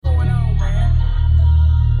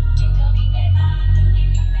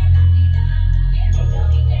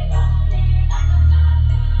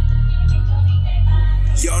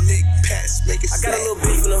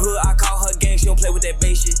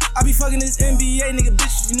fucking this NBA nigga,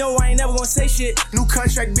 bitch. You know I ain't never gonna say shit. New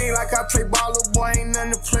contract being like I play ball, little boy, ain't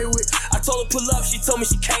nothing to play with. I told her pull up, she told me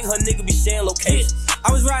she can't, her nigga be sharing location. I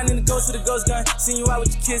was riding in the ghost with a ghost gun, seen you out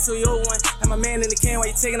with your kids, so you old one. And my man in the can while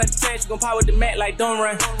you taking out the trash, you gon' pop with the mat like don't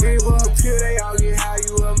run. Gave her a pill, they all get how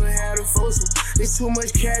you ever had a frozen. It's too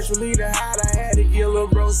much cash for me to hide, I had to get a little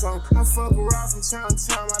bro some. I fuck around from time to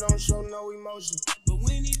time, I don't show no emotion.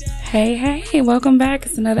 Hey, welcome back.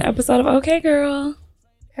 It's another episode of Okay Girl.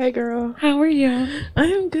 Hey girl. How are you? I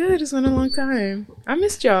am good. It's been a long time. I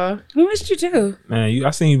missed y'all. We missed you too. Man, I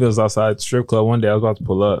seen you was outside the strip club one day. I was about to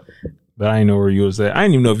pull up, but I didn't know where you was at. I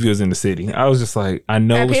didn't even know if you was in the city. I was just like, I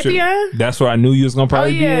know. At Pythia? That's where I knew you was gonna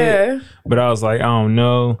probably be at. But I was like, I don't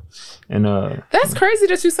know. And that's crazy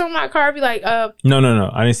that you saw my car. Be like,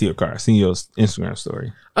 No. I didn't see your car. I seen your Instagram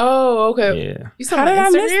story. Oh, okay. Yeah. You saw How my did I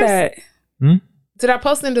miss Instagrams? that? Did I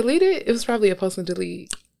post and delete it? It was probably a post and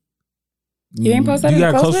delete. You ain't post that You in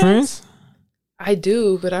got the close friends? I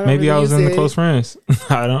do, but I don't. Maybe really I was use in the it. close friends.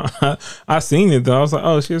 I don't. I seen it though. I was like,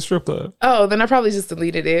 oh, she a strip club. Oh, then I probably just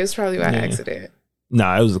deleted it. It was probably by accident.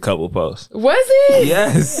 Nah, it was a couple posts. Was it?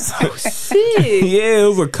 Yes. Oh shit. Yeah, it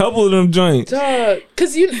was a couple of them joints. Dog.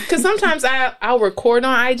 Cause sometimes I'll record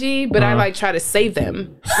on IG, but I like try to save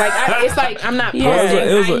them. Like it's like I'm not posting.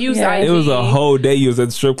 I use IG. It was a whole day you was at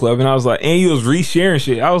the strip club, and I was like, and you was resharing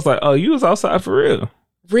shit. I was like, oh, you was outside for real.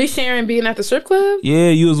 Resharing being at the strip club? Yeah,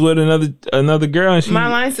 you was with another girl, and she my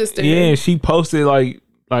line sister. Yeah, and she posted like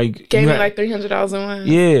gave me like $300 in one.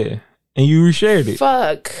 Yeah, and you reshared it.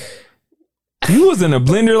 Fuck. You was in a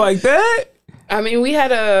blender like that? I mean, we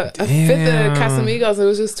had a fifth of Casamigos. It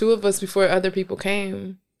was just two of us before other people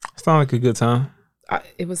came. Sound like a good time.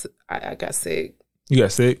 I got sick. You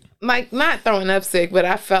got sick? Like, not throwing up sick, but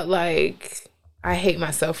I felt like I hate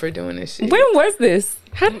myself for doing this shit. When was this?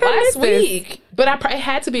 How did Last this? week. But it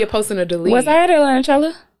had to be a post and a delete. Was I at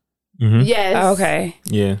Atlanticella? Mm-hmm. Yes. Oh, okay.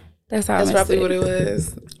 Yeah. That's how That's probably what it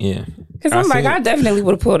was. Yeah. Because I'm like, I definitely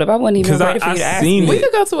would have pulled up. I wasn't even ready for you to ask me. We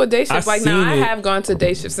could go to a day shift. I have gone to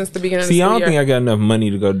day shift since the beginning of the See, school I don't year. think I got enough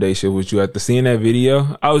money to go day shift with you. After seeing that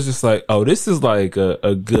video, I was just like, oh, this is like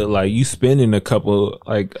a good, like, you spending a couple,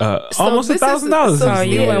 like, almost $1,000. So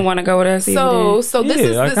you wouldn't want to go with us either. So this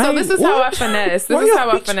is how I finesse. This is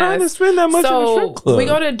how I finesse. Trying to spend that much in the strip club? We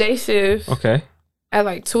go to day shift. Okay. At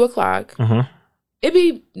like 2:00. Uh-huh. It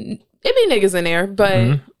be niggas in there,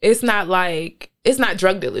 but it's not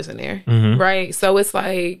drug dealers in there, right? So it's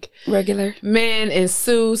like regular men in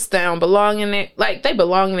suits that don't belong in there. Like, they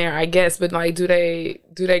belong in there, I guess, but like, do they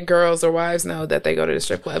girls or wives know that they go to the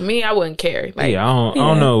strip club? Me, I wouldn't care. Like, yeah, I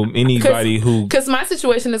don't know anybody who. Because my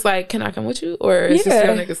situation is like, can I come with you, or is this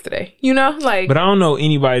your niggas today? You know, like. But I don't know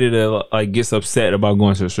anybody that like gets upset about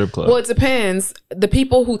going to a strip club. Well, it depends. The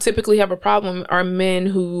people who typically have a problem are men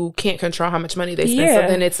who can't control how much money they spend. So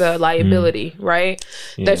then it's a liability, right?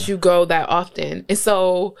 Yeah. That you go that often, and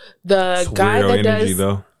so the guy that does.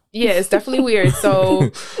 Though. Yeah, it's definitely weird.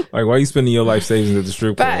 So, like, why are you spending your life savings at the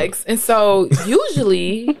strip club? Facts. And so,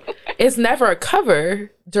 usually, it's never a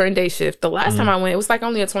cover during day shift. The last time I went, it was like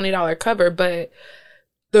only a $20 cover. But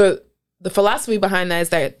the philosophy behind that is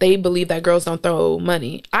that they believe that girls don't throw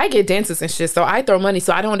money. I get dances and shit, so I throw money.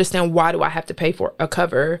 So I don't understand, why do I have to pay for a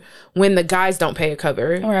cover when the guys don't pay a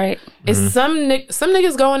cover? Right. And some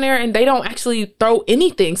niggas go in there and they don't actually throw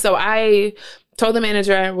anything. So I told the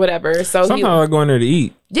manager, whatever. So sometimes I go in there to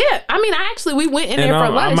eat. Yeah, I mean, we went in there for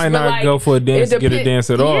lunch. I might not go for a dance to get a dance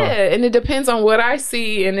at all. Yeah, and it depends on what I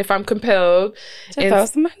see and if I'm compelled to throw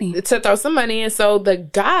some money. And so the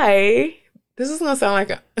guy, this is gonna sound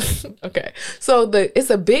like okay. So it's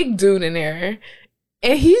a big dude in there,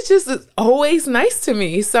 and he's just always nice to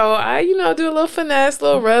me. So I, do a little finesse,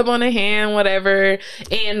 little rub on the hand, whatever.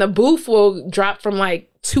 And the booth will drop from like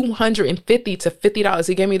 $250 to $50.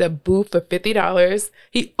 He gave me the booth for $50.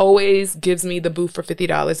 He always gives me the booth for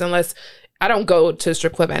 $50 unless I don't go to a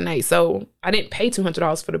strip club at night. So I didn't pay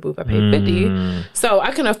 $200 for the booth. I paid $50. So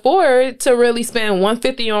I can afford to really spend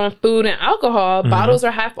 $150 on food and alcohol. Bottles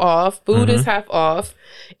are half off. Food is half off.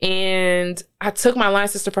 And I took my line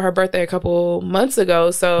sister for her birthday a couple months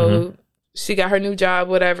ago. So she got her new job,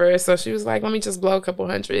 whatever. So she was like, let me just blow a couple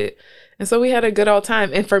 $100. And so we had a good old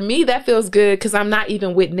time. And for me, that feels good because I'm not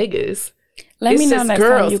even with niggas. Let me know next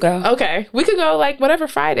time you go. Okay. We could go like whatever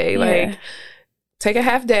Friday. Yeah. Like, take a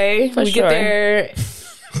half day. Get there.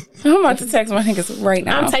 I'm about to text my niggas right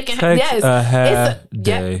now. I'm taking a half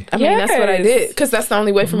day. I mean, that's what I did because that's the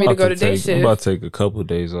only way for me to go to day shift. I'm about to take a couple of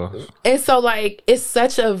days off. And so, like, it's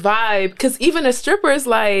such a vibe because even a stripper is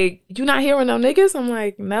like, you not here with no niggas? I'm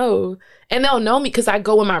like, no. And they'll know me because I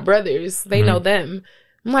go with my brothers. They know them.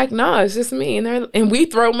 I'm like, no, it's just me. And we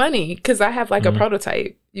throw money because I have like a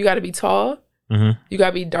prototype. you got to be tall. You got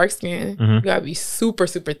to be dark skinned. You got to be super,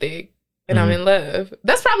 super thick. And I'm in love.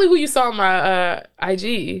 That's probably who you saw on my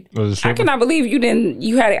IG. I cannot believe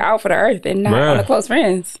you had it out for the earth and not on the close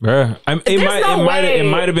friends. Bruh. It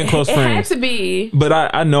might have been close friends. It had to be. But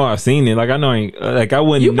I know I've seen it. Like I know I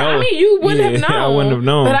wouldn't know. I mean, you wouldn't have known. I wouldn't have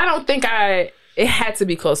known. But I don't think it had to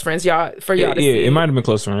be close friends, y'all, for y'all to see. Yeah, it might have been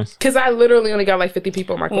close friends. Because I literally only got like 50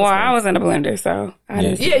 people on my close friends. I was in a blender, so I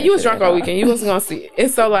didn't. Yeah, you was drunk all weekend. You wasn't going to see it. And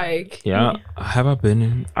so like... Yeah, have I been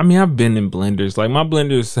in... I mean, I've been in blenders. Like my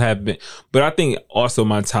blenders have been... But I think also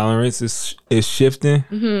my tolerance is shifting.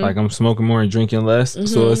 Like I'm smoking more and drinking less.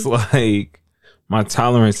 So it's like... My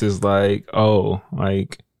tolerance is like, oh,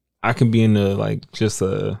 like I can be in just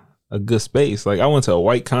a good space. Like I went to a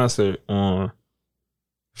White concert on...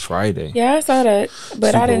 Friday. Yeah, I saw that,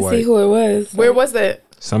 but I didn't see who it was. Where was that?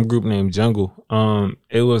 Some group named Jungle.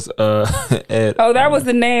 It was at that was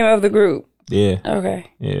the name of the group. Yeah. Okay.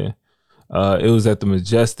 Yeah. It was at the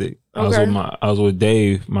Majestic. Okay. I was with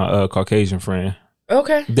Dave, my Caucasian friend.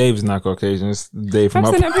 Okay. Dave is not Caucasian. It's Dave from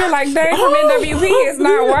I'm sitting up here like Dave from NWP is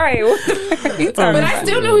not white. What the fuck are you talking But about? I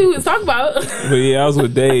still knew who he was talking about. But yeah, I was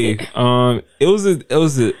with Dave.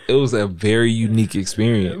 It was a very unique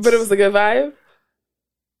experience. But it was a good vibe.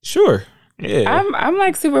 Sure. Yeah. I'm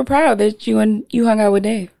like super proud that you hung out with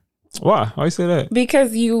Dave. Why? Why you say that?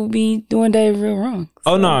 Because you be doing Dave real wrong.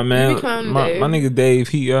 Oh no, man. be clowning My Dave. nigga Dave,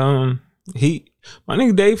 my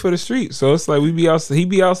nigga Dave for the street. So it's like he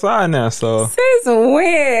be outside now. So Since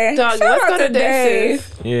when? Dog, Shout let's out go to day Dave.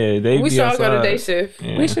 shift. yeah, Dave We be should all outside. go to day shift.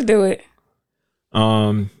 Yeah. We should do it.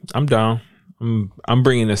 I'm down. I'm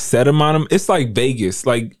bringing a set amount of. It's like Vegas.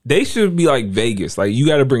 Like they should be like Vegas. Like you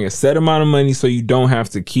got to bring a set amount of money so you don't have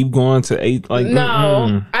to keep going to eight. Like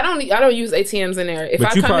No, I don't use ATMs in there. If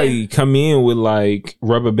But I you come probably come in with like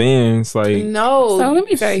rubber bands. Like no. So let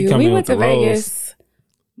me tell She you, come we in went with to the rolls. Vegas.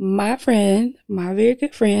 My very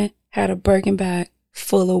good friend, had a Birkin bag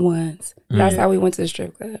full of ones. That's how we went to the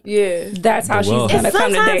strip club. Yeah. That's how The she's wealth. gonna And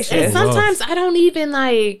come to day shift. sometimes I don't even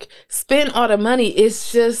like spend all the money.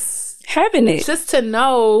 It's just Having it. to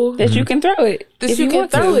know That you can throw it. that if you can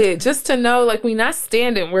want throw to. it. Just to know, like, we're not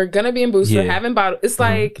standing. We're gonna be in Booster Yeah. having bottles. It's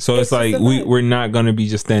like so it's like just a vibe. we're not gonna be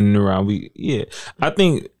just standing around. I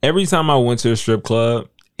think every time I went to a strip club,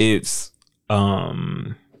 it's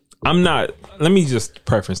I'm not. Let me just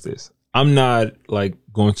preference this. I'm not like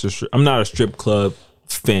going to. I'm not a strip club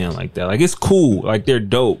fan like that. Like it's cool. Like they're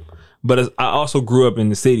dope. But I also grew up in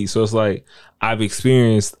the city, so it's like I've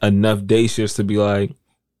experienced enough day shifts to be like.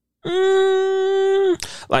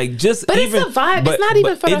 Like just But even, it's a vibe. It's not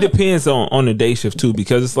even for it the- depends on the day shift too,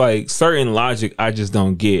 because it's like certain logic I just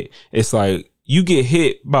don't get. It's like you get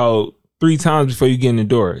hit about 3 times before you get in the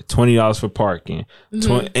door. $20 for parking,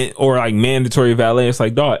 or like mandatory valet. It's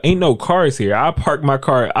like, dog, ain't no cars here. I park my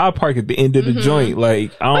car. I park at the end of the joint.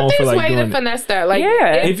 Like I But don't there's feel like way to doing it. finesse that. Like,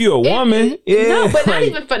 Yeah. If you're a woman, yeah, no, but not like-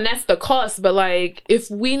 even finesse the cost. But like, if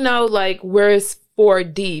we know like where it's 4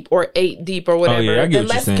 deep or 8 deep or whatever, yeah, I get then what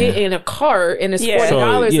you're let's saying. get in a car and it's Yeah. $40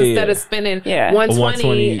 So, yeah, instead yeah. of spending Yeah.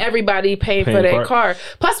 120. Everybody paying for Paying that part. car.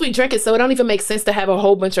 Plus, we drink it, so it don't even make sense to have a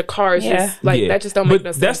whole bunch of cars. Yeah. Just like Yeah. that, just don't But make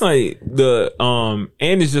no sense. that's not the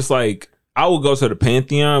and it's just like I would go to the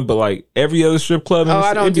Pantheon, but like every other strip club. Oh,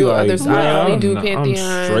 I don't it'd be do like, others. bro, I only do I'm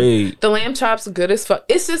Pantheon. straight. The lamb chops good as fuck.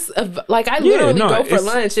 It's just like I literally no, go for it's-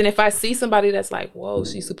 lunch, and if I see somebody that's like, "Whoa,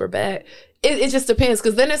 she's super bad," it just depends.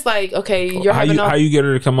 Because then it's like, okay, you're having how you get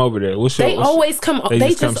her to come over there? What's your, they what's- always come. they They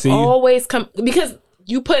just come just see you? always come because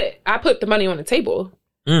I put the money on the table,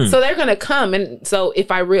 so they're gonna come. And so if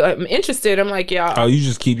I'm interested, I'm like, yeah. Oh, you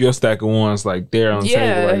just keep your stack of ones like there on the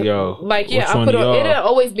table, like yo, yeah, which I one put of on, y'all? it'll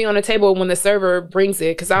always be on the table when the server brings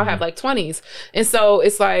it because I'll have like 20s, and so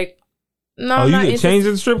it's like, no, Oh, I'm you not get interested. change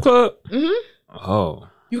at the strip club? Mm-hmm. Oh,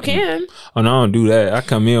 You can. oh no, I don't do that. I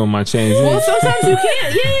come in with my change. Well, sometimes you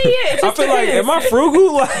can. Yeah. It I just feel like, depends. am I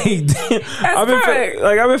frugal? Like,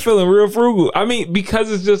 damn, I've been feeling real frugal. I mean, because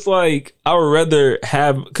it's just like I would rather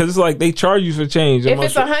have because it's like they charge you for change. If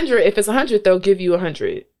it's 100, they'll give you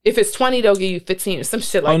 100. If it's 20, they'll give you 15 or some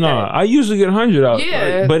shit like oh no, that. I usually get 100 out.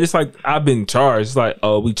 Yeah. Like, but it's like I've been charged. It's like,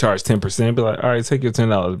 oh, we charge 10%. Be like, all right, take your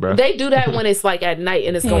 $10, bro. They do that when it's like at night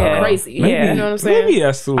and it's going Yeah. crazy. Maybe, Yeah. You know what I'm saying? Maybe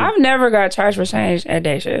that's too. I've never got charged for change at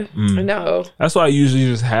day shift. No. That's why I usually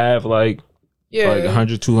just have like Yeah.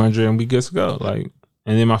 100, 200, and we good to go. Like,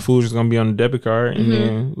 and then my food is gonna be on the debit card, and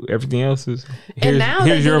then everything else is here's, now they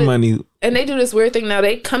here's do your the- money. And they do this weird thing now.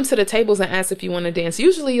 They come to the tables and ask if you want to dance.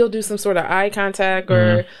 Usually you'll do some sort of eye contact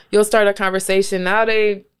or you'll start a conversation. Now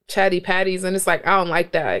they chatty patties, and it's like I don't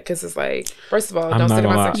like that because it's like, first of all, I'm don't not sit in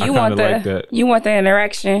gonna my lie. section. I You kinda want the like that. you want the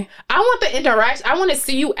interaction. I want the interaction. I want to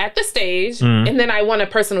see you at the stage, and then I want a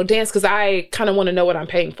personal dance because I kind of want to know what I'm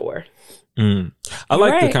paying for. I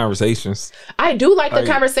like the Right. conversations. I do like the Like-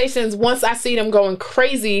 conversations once I see them going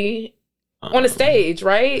crazy on the stage,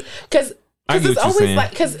 right? Because I get it's what you're always saying. like,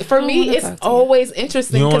 because for I me, wanna it's talk to you. always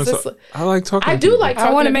interesting You because want it's. I like talking. I to do people. like I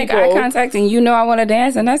talking want to to make people. eye contact, and you know I want to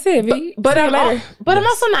dance, and that's it. B. But See you I'm later. I'm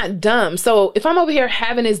also not dumb. So if I'm over here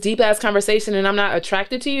having this deep ass conversation and I'm not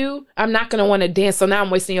attracted to you, I'm not gonna want to dance. So now I'm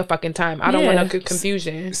wasting your fucking time. I don't Yeah. want no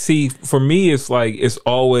confusion. See, for me, it's like it's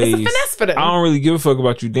always. It's a finesse for them. I don't really give a fuck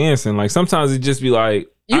about you dancing. Like sometimes it just be like.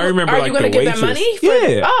 I remember are like you gonna the give waitress. them money?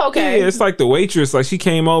 Yeah. Oh, okay. Yeah, it's like the waitress. Like she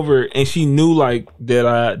came over and she knew like that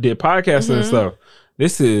I did podcasting Mm-hmm. and stuff.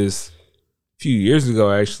 This is a few years ago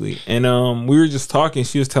actually, and we were just talking.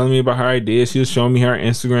 She was telling me about her idea. She was showing me her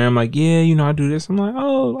Instagram. Like, yeah, you know, I do this. I'm like,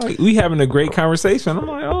 oh, like we having a great conversation. I'm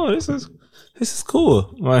like, oh, this is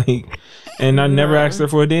cool. Like, and I never asked her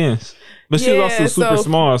for a dance. But she was Yeah, also super so-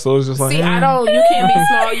 small, so it was just like, See, eh. I don't. You can't be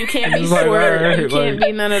small. You can't be It's like, short. alright, You can't like-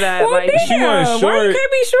 be none of that. Well, Like She wasn't damn, short. why you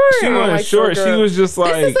can't be short? She I don't wasn't like short. short She girls. was just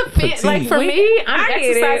like this is a petite. like for me. I'm I get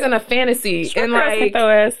exercising it. a fantasy, Short and girls can like throw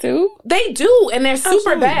ass too. they do, and they're super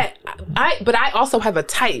Absolutely. bad. But I also have a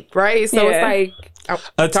type, right? So Yeah. it's like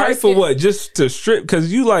A type for what? Just to strip?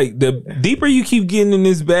 Because you like the deeper you keep getting in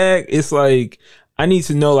this bag, it's like I need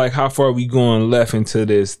to know like how far we going left into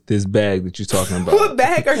this bag that you're talking about. What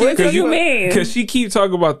bag are you? What do you mean? Because she keep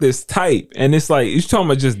talking about this type, and it's like you talking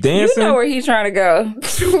about just You dancing. know where he's trying to go.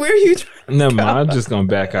 Where are you? Never mind. I'm just gonna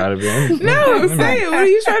back out of it. No, say it. What are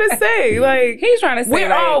you trying to say? Like He's trying to say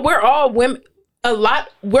we're all women.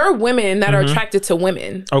 We're women that are attracted to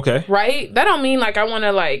women. Okay. Right? That don't mean like I want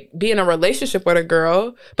to like be in a relationship with a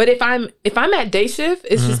girl. But if I'm at day shift,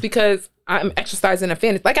 it's just because I'm exercising a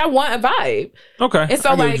fantasy. Like I want a vibe. Okay. And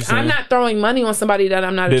so I get what you're like saying. I'm not throwing money on somebody that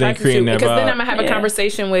I'm not That ain't attracted to, creating that because then vibe. I'm gonna have a Yeah.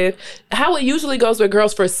 conversation with how it usually goes with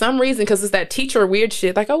girls for some reason, because it's that teacher weird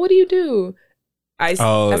shit. Like, oh, what do you do? I say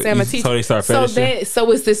I'm a teacher. So they start So fetishing.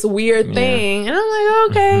 so it's this weird thing, and I'm like,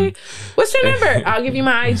 okay, what's your number? I'll give you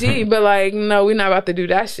my IG, but like, no, we're not about to do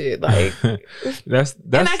that shit. Like, that's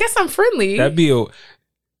and I guess I'm friendly. that'd be a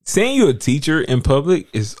saying you a teacher in public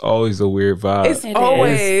is always a weird vibe. It's It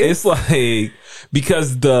always It's like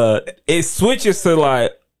because it switches to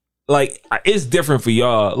like it's different for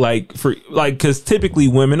y'all because typically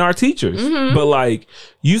women are teachers, but like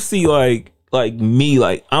you see like me,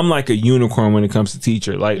 like I'm like a unicorn when it comes to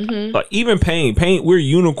teacher. Like even paint, we're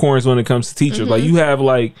unicorns when it comes to teachers. Like you have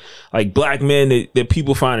like black men that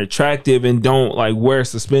people find attractive and don't like wear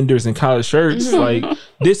suspenders and collared shirts. Like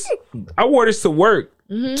this, I wore this to work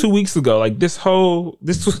 2 weeks ago. Like this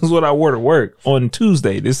was what I wore to work on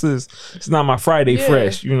Tuesday. It's not my Friday Yeah.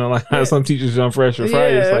 fresh. You know, like how some teachers on fresh or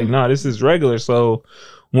Friday. It's Yeah. like, nah, this is regular. So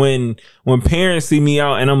when parents see me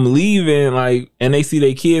out and I'm leaving, like, and they see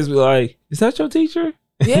their kids, be like, "Is that your teacher?"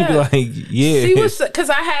 Yeah. Be like, "Yeah." She was, because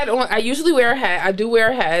I usually wear a hat. I do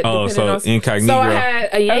wear a hat. Oh, depending so incognito. So I had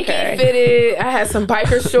a Yankee Okay. fitted. I had some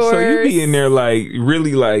biker shorts. So you be in there like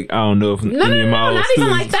really like I don't know if No, any of my old not even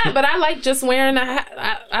students- like that. But I like just wearing a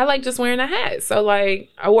hat. I like just wearing a hat. So like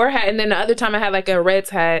I wore a hat, and then the other time I had like a Reds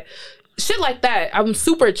hat. Shit like that. I'm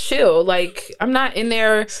super chill. Like I'm not in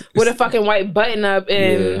there with a fucking white button up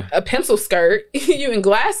and Yeah. a pencil skirt. You in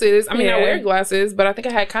glasses. I mean, I Yeah. wear glasses, but I think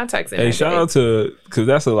I had contacts in. Hey, that shout day. out to because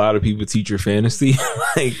that's a lot of people teacher fantasy.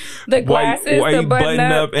 Like The glasses, white the button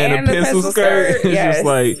up, and the a pencil skirt. It's Yes. just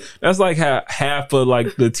like that's like how half of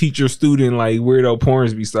like the teacher student like weirdo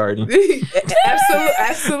porns be starting. Absolutely,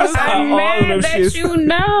 absolutely. That's how I'm all of them mad that shits- you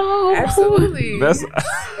know. Absolutely. That's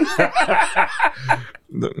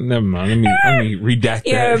never mind. Let me redact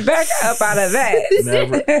Yeah, that. back up out of that.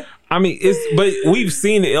 Never. I mean, but we've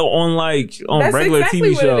seen it on That's regular exactly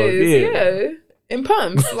TV what shows. it is. Yeah. Yeah. In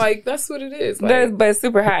pumps. Like that's what it is. Like, But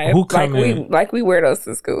super high. Who like come in? we wear those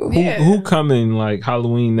to school. Yeah. Who come in like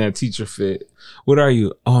Halloween that teacher fit? What are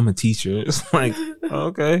you? Oh, I'm a teacher. It's like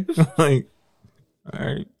okay, like all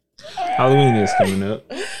right. Halloween is coming up.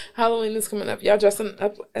 Halloween is coming up. Y'all dressing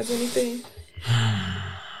up as anything?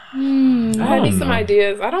 I don't need some know.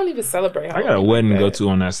 ideas. I don't even celebrate I Halloween. got a wedding to like go that. to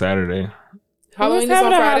on that Saturday. Halloween Who's is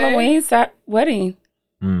on having a Friday. Halloween wedding.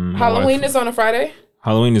 My Halloween wife- is on a Friday.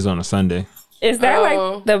 Halloween is on a Sunday. Is that Oh.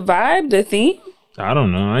 like the vibe, the theme? I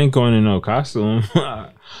don't know. I ain't going in no costume.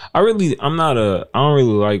 I'm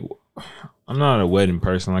not a wedding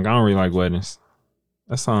person. Like I don't really like weddings.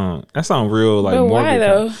 That sound real like But why morbid.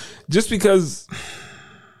 though? Just because.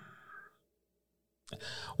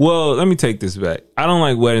 Well, let me take this back. I don't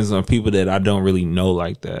like weddings on people that I don't really know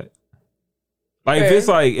like that. Like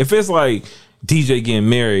if it's like DJ getting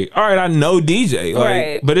married, all right, I know DJ, like,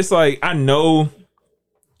 Right. but it's like I know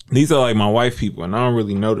these are like my wife people, and I don't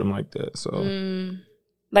really know them like that. So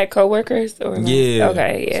Like coworkers or like, yeah,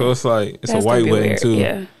 okay, yeah. So it's like it's That's a white gonna be wedding weird, too.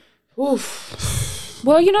 Yeah. Oof.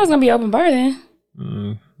 Well, you know it's gonna be open bar then.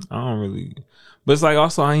 I don't really, but it's like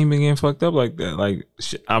also I ain't been getting fucked up like that. Like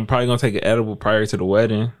I'm probably gonna take an edible prior to the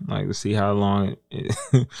wedding, like to see how long it.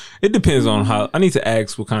 It depends on how. I need to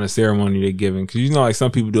ask what kind of ceremony they're giving, because you know, like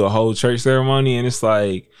some people do a whole church ceremony, and it's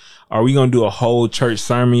like, are we gonna do a whole church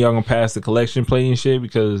sermon? Y'all gonna pass the collection plate and shit?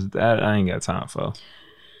 Because that I ain't got time for.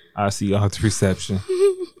 I see y'all at the reception.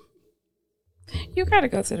 You gotta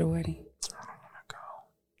go to the wedding.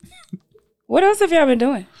 What else have y'all been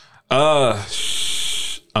doing?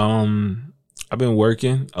 I've been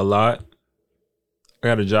working a lot. I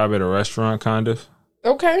got a job at a restaurant, kind of.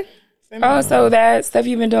 Okay. Oh, so that stuff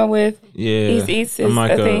you've been doing with Yeah, East Eats is I'm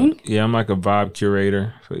like a thing? Yeah, I'm like a vibe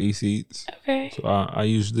curator for East Eats. Okay. So I'm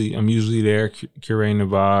usually there curating the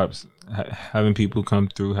vibes, having people come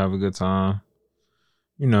through, have a good time.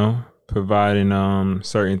 You know, providing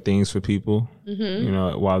certain things for people. Mm-hmm. You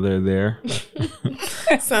know, while they're there.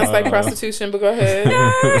 Sounds like prostitution, but go ahead.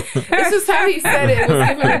 This is how he said it. It was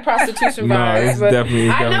giving me prostitution No, vibes. it's but definitely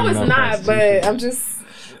I know it's not not, but I'm just.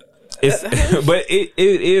 It's but it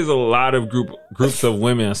is a lot of groups of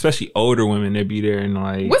women, especially older women that be there and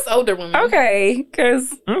like What's older women? Okay,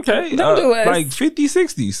 because okay, Don't do us. like 50s,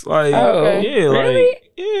 60s, like Oh, yeah, really?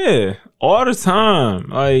 like yeah, all the time,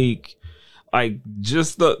 like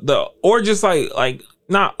just the or just like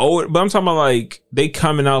not old, but I'm talking about like they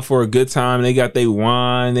coming out for a good time. They got their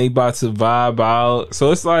wine, they about to vibe out,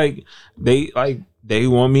 so it's like they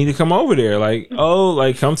want me to come over there, like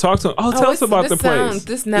come talk to them. Tell us about the place.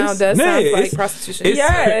 This now It's- does yeah, sound like it's- prostitution.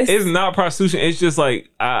 Yes. It's not prostitution. It's just like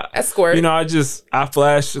Escort. You know, I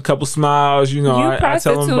flash a couple smiles. You know, you I tell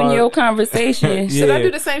them prostituting about your conversation. Yeah. Should I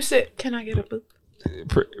do the same shit? Can I get a boot?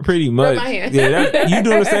 pretty much. my hand. Yeah, you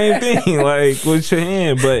doing the same thing, like with your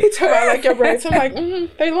hand, but I like your braids. I'm like,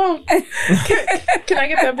 they long. Can I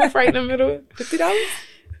get that booth right in the middle? $50?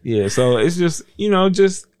 yeah. So it's just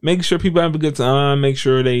just making sure people have a good time, make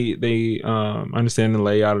sure they understand the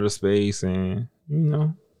layout of the space, and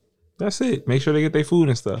that's it. Make sure they get their food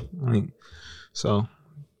and stuff. So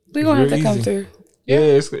We're gonna have to Very come easy. through. yeah,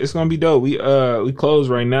 it's gonna be dope. We close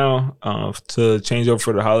right now to change over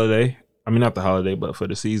for the holiday. I mean, not the holiday, but for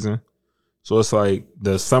the season. So it's like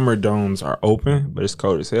the summer domes are open, but it's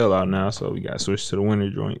cold as hell out now. So we got to switch to the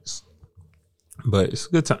winter joints. But it's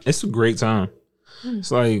a good time. It's a great time.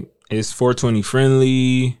 It's like it's 420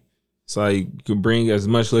 friendly. It's like you can bring as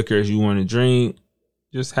much liquor as you want to drink.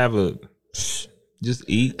 Just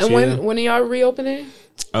eat. And chill. when are y'all reopening?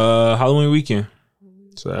 Halloween weekend.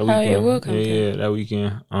 So that weekend. yeah, we'll come yeah, that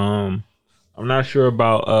weekend. I'm not sure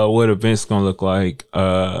about what event's gonna look like.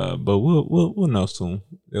 But we'll know soon.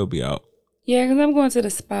 It'll be out. Yeah, because I'm going to the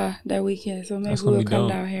spa that weekend, so maybe That's gonna we'll be come dope.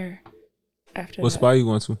 down here after. What that. spot you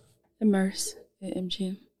going to? Immerse at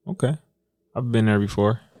MGM. Okay, I've been there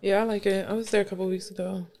before. Yeah, I like it. I was there a couple weeks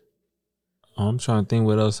ago. I'm trying to think,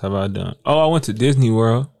 what else have I done? Oh, I went to Disney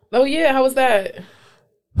World. Oh yeah, how was that?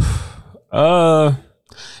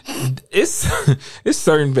 It's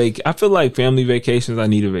certain I feel like family vacations. I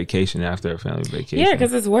need a vacation after a family vacation. Yeah,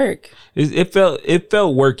 because it's work. it felt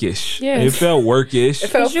workish. Yes. It felt workish. It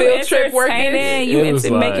felt You field trip working. entertaining, you It was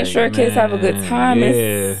into making like, sure kids have a good man, time. Yeah.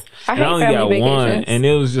 It's, I And hate I only family got one, vacations. and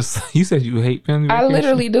it was just. You said you hate family I vacations?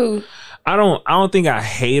 literally do. I don't think I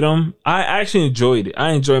hate them. I actually enjoyed it.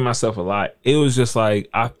 I enjoyed myself a lot. It was just like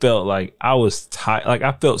I felt like I was tired. Like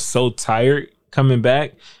I felt so tired coming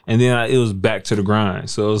back, and then it was back to the grind.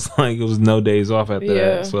 So it was like it was no days off after Yeah.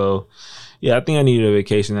 that. So yeah, I think I needed a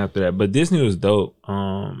vacation after that. But Disney was dope.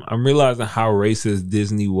 I'm realizing how racist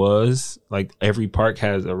Disney was. Like every park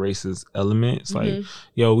has a racist element. It's like,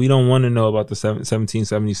 yo, we don't want to know about the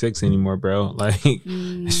 1776 anymore, bro. Like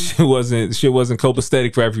shit wasn't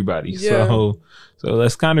copacetic for everybody. Yeah. So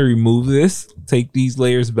let's kind of remove this, take these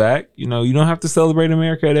layers back. You don't have to celebrate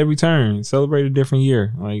America at every turn. Celebrate a different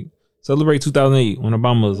year. Like celebrate 2008 when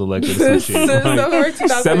Obama was elected or some shit. Like, Celebrate 2008.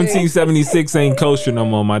 1776 ain't kosher no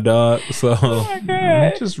more, my dog. So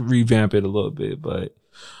God. just revamp it a little bit. But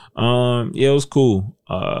yeah, it was cool.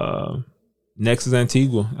 Next is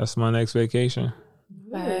Antigua. That's my next vacation.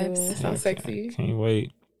 Vibes. Sounds sexy. Can't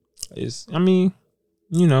wait.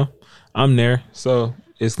 I'm there, so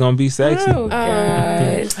it's gonna be sexy. Oh,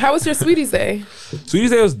 God. How was your Sweeties Day?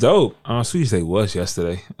 Sweeties Day was dope. Sweeties Day was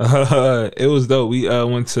yesterday. It was dope. We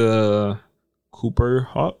went to Cooper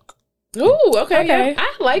Hawk. Ooh, okay. Okay. Yeah.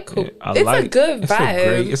 I like Coop. Yeah, It's a good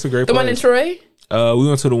vibe. It's a great The one in place. Troy? We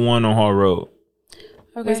went to the one on Hall Road.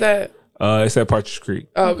 Okay. Where's that? It's at Partridge Creek.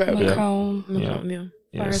 Oh, okay. Macomb. Yeah.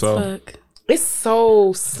 Far as So fuck. It's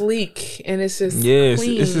so sleek and it's just Yeah, it's-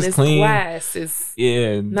 clean. it's just clean. Glass. It's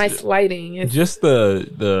yeah, nice lighting. It's just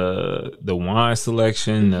the wine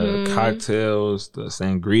selection, Mhm. the cocktails, the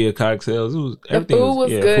sangria cocktails. It was the everything food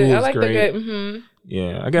was yeah, good. food I was like great. the good.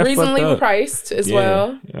 Yeah, I got Reasonably fucked up. priced as Yeah,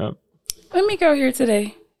 well. Yep. Let me go here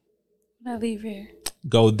today. When I leave here.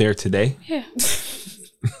 Go there today. Yeah.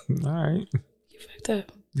 All right. You fucked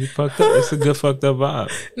up. You fucked up. It's a good fucked up vibe.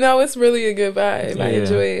 No, it's really a good vibe. I Yeah.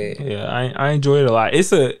 enjoy it. Yeah, I enjoy it a lot.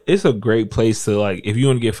 It's a great place to like if you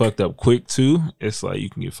want to get fucked up quick too. It's like you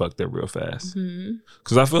can get fucked up real fast.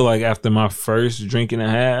 Cause I feel like after my first drink and a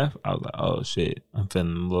half, I was like, oh shit, I'm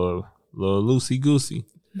feeling a little loosey goosey.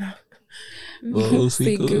 Little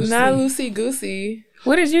loosey goosey. Not loosey goosey.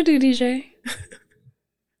 What did you do, DJ?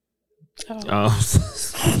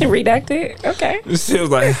 Redacted? Okay. She was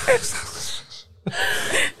like,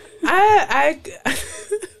 I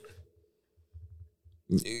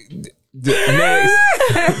next.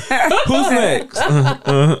 Who's next?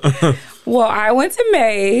 Well, I went to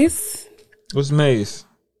Maze. What's Maze?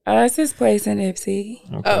 It's this place in Ipsy.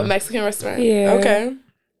 Oh, Mexican restaurant. Yeah. Okay.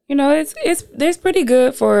 You know, it's pretty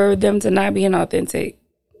good for them to not be an authentic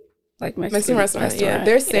like Mexican restaurant. Yeah.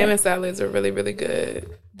 Their salmon salads are really, really good.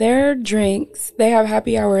 Their drinks, they have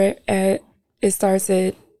happy hour it starts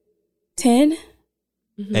at 10.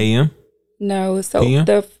 AM? No, so PM?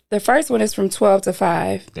 the first one is from 12 to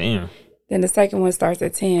 5. Damn. Then the second one starts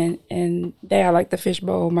at 10, and they have like the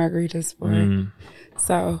fishbowl margaritas for it.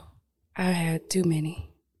 So I had too many.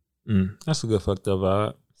 That's a good fucked up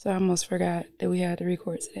vibe. So I almost forgot that we had to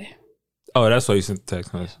record today. Oh, that's why you sent the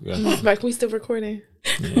text message. Yeah. Like, we still recording.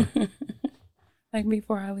 Yeah. Like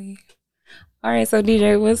before I leave. All right, so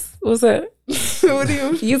DJ, what's up? What do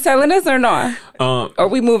you? You telling us or not? Are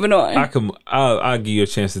we moving on? I'll give you a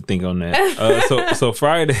chance to think on that. So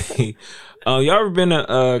Friday, y'all ever been to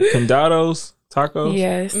Condados Tacos?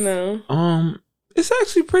 Yes. No. It's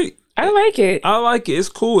actually pretty. I like it. I like it. It's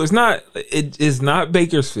cool. It's not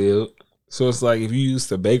Bakersfield. So it's like if you used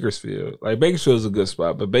to Bakersfield, like Bakersfield is a good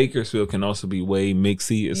spot, but Bakersfield can also be way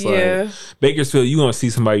mixy. It's like Bakersfield, you gonna see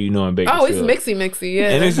somebody you know in Bakersfield. Oh, it's mixy,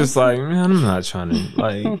 yeah. And it's just like, man, I'm not trying to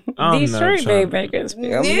like. I'm Detroit, not trying.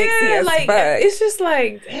 Bakersfield. Yeah, like it's just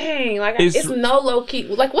like, dang, like it's no low key.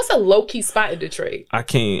 Like, what's a low key spot in Detroit? I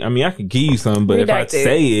can't. I mean, I could give you some, but if I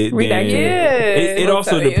say it, then it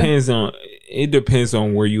also depends on. It depends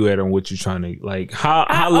on where you at and what you're trying to like.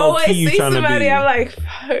 How low key you trying to be? I'm like,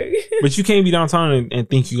 fuck. But you can't be downtown and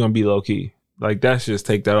think you're gonna be low key. Like that's just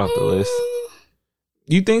take that off the list.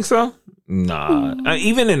 You think so? Nah.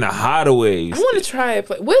 Even in the hideaways. I want to try it.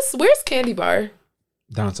 Where's Candy Bar?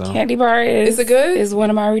 Downtown. Candy Bar is it good? Is one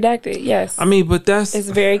of my redacted. Yes. I mean, but that's it's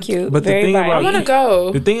very cute. But very the thing about I want to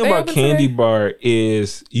go. The thing about Candy Bar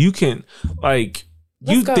is you can like.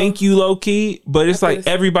 You think you low key, but it's like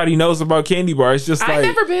everybody knows about Candy Bar. It's just like I've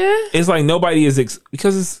never been. It's like nobody is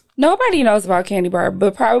because it's nobody knows about Candy Bar,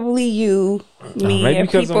 but probably you, me, and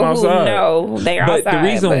people who know they are outside. But the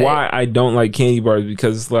reason why I don't like Candy Bar is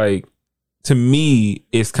because it's like to me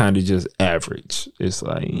it's kind of just average. It's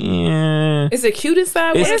like Is it cute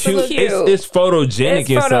inside? It's cute. It's photogenic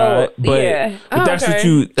inside, but that's what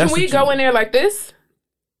you. That's can we go in there like this?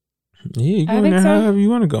 Yeah, you go in there however you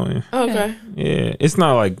want to go in. Okay. Yeah, it's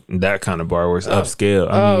not like that kind of bar where it's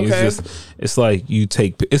upscale. I mean, it's like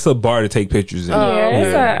it's a bar to take pictures in.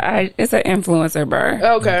 It's an influencer bar.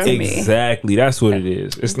 Okay. Exactly. That's what it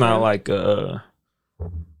is. It's not like but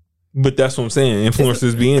that's what I'm saying.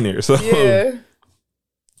 Influencers be in there. So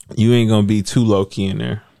you ain't gonna be too low key in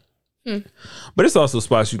there. But it's also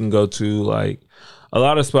spots you can go to, like a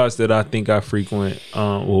lot of spots that I think I frequent,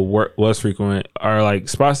 was frequent, are like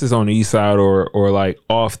spots that's on the east side or like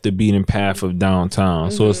off the beaten path of downtown.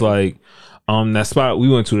 So it's like that spot we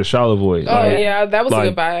went to, the Charlevoix. Oh yeah, that was a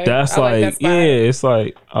good vibe. That's like it's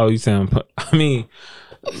like it's saying. I mean,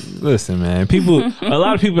 listen, man. A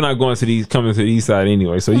lot of people not coming to the east side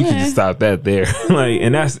anyway, so you can just stop that there. Like,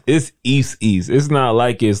 and it's east. It's not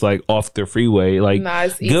like it's like off the freeway. Like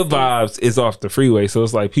Good Vibes is off the freeway, so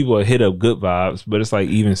it's like people hit up Good Vibes, but it's like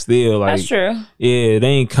even still like that's true. Yeah, they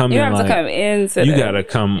ain't coming. You have to come into. You gotta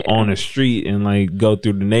come on the street and like go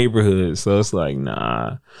through the neighborhood. So it's like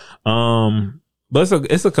nah. But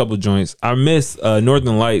it's a couple joints. I miss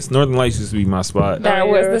Northern Lights. Northern Lights used to be my spot. That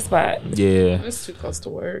was the spot. Yeah. It's too close to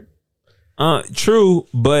work. True,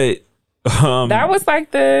 but that was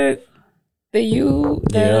like that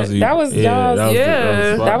was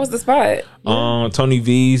the spot. Tony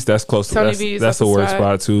V's, that's close to Tony V's, that's a work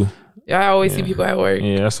spot too. Yeah, I always see people at work.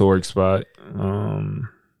 Yeah, that's a work spot.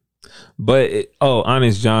 But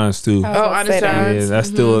Honest John's too. I was gonna Honest say that. John's.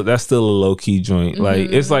 Yeah, that's still a low key joint. Like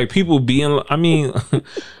it's like people being. I mean,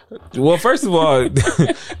 well, first of all,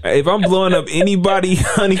 if I'm blowing up anybody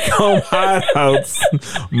honeycomb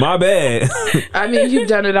hideouts, my bad. I mean, you've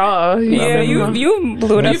done it all. Yeah, you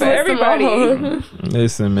blew it up for everybody.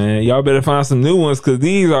 Listen, man, y'all better find some new ones because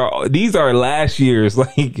these are last year's.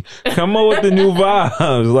 Like, come on with the new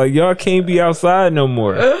vibes. Like, y'all can't be outside no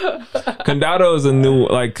more. Condado is a new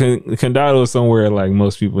Condado is somewhere like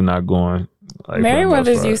most people not going. Like,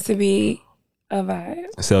 Merriweather's used to be a vibe.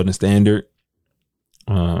 Selden Standard.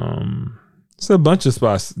 It's a bunch of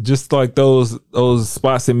spots, just like those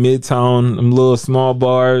spots in Midtown, them little small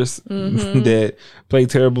bars that play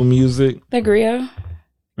terrible music. The Griot.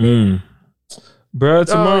 Bruh,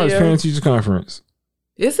 tomorrow's parent teacher conference.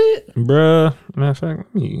 Is it? Bruh, matter of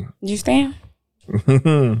fact, me. You stand?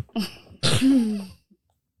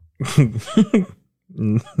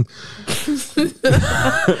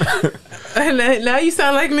 Now you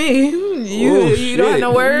sound like me. You don't have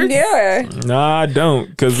no words? Yeah. Nah, I don't,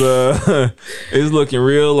 because it's looking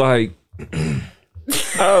real like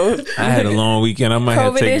I had a long weekend. I might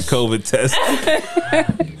have to take a COVID test.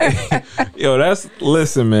 Yo,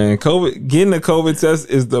 listen, man. Getting a COVID test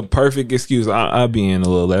is the perfect excuse. I'll be in a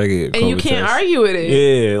little leg. And you can't argue with it.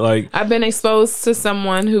 Yeah, like I've been exposed to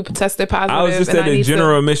someone who tested positive. I was just at a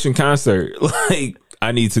general admission concert. Like,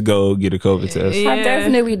 I need to go get a COVID test. Yeah. I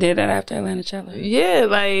definitely did that after Atlanta Cello. Yeah,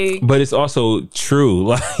 like. But it's also true.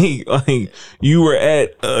 Like you were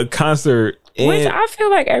at a concert. Which I feel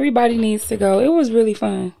like everybody needs to go. It was really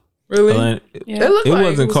fun. Really? Yeah. It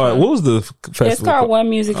wasn't called. What was the festival? It's called One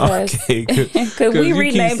Music Fest. Okay, because we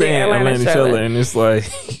renamed it Atlanta Cello, and it's like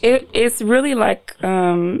it's really like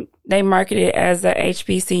they market it as the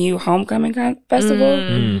HBCU homecoming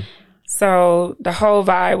festival. So the whole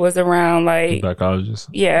vibe was around like Black colleges.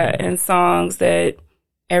 Yeah, and songs that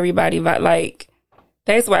everybody like.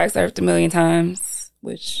 They swag surfed a million times,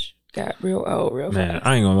 which got real old real Man, fast.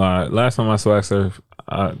 I ain't gonna lie. Last time I swag surf,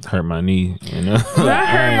 I hurt my knee. You know, I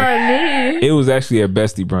hurt my knee. It was actually a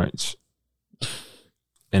bestie brunch.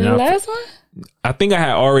 And The last one? I think I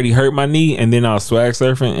had already hurt my knee, and then I was swag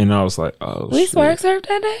surfing, and I was like, "Oh, We shit." swag surfed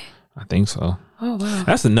that day? I think so. Oh wow.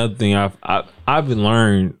 That's another thing I've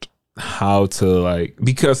learned how to like,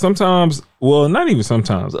 because sometimes, well, not even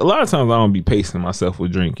sometimes. A lot of times I don't be pacing myself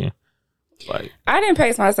with drinking. Like, I didn't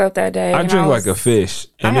pace myself that day. I drink like a fish.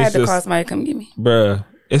 And I had to just, call somebody to come get me. Bruh,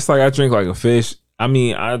 it's like I drink like a fish. I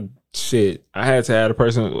mean, I had to have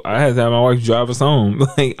my wife drive us home.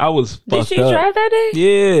 Like, I was fucked up. Did she drive that day?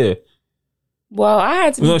 Yeah. Well, I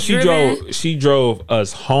had to be driven. She drove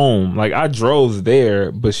us home. Like, I drove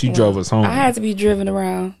there, but she drove us home. I had to be driven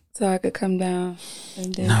around so I could come down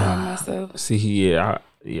and then drive myself. See, yeah,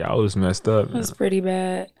 I was messed up. It was pretty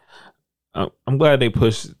bad. I'm glad they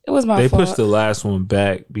pushed. It was my fault. They pushed the last one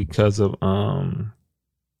back because of I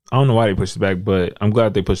don't know why they pushed it back, but I'm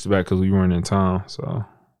glad they pushed it back because we weren't in town. So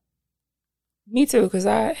me too, because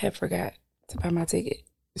I had forgot to buy my ticket.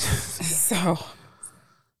 So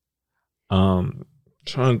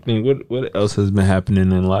trying to think what else has been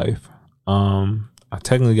happening in life. I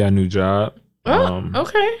technically got a new job.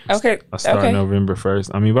 Okay. I start November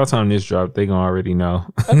 1st. I mean, by the time this dropped, they gonna already know.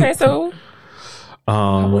 Okay, so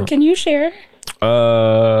what can you share?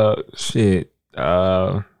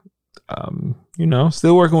 You know,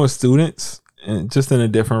 still working with students and just in a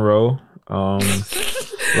different role. A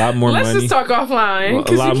lot more money. Let's just talk offline.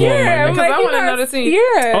 A lot more money. Because I want to know the scene.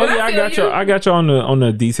 Yeah. Oh yeah, I got you on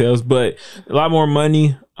the details, but a lot more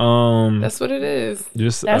money. That's what it is.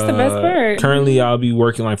 Just that's the best part. Currently, I'll be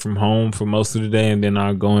working like from home for most of the day, and then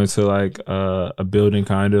I'll go into like a building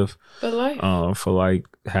kind of. But like, for like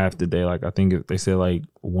half the day. Like I think they said like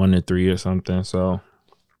 1 to 3 or something. So,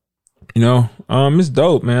 you know, it's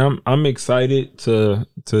dope, man. I'm excited to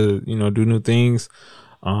you know do new things.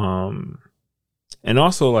 And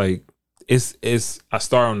also like it's I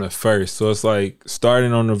start on the 1st, so it's like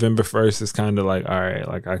starting on November 1st is kind of like, all right,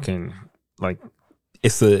 like I can like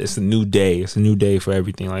it's a new day. It's a new day for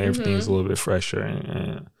everything. Like everything's a little bit fresher.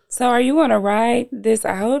 And So are you gonna ride this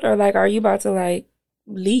out, or like are you about to like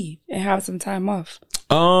leave and have some time off?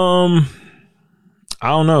 I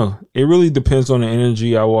don't know. It really depends on the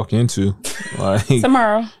energy I walk into. Like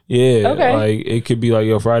Tomorrow. Yeah. Okay. Like it could be like,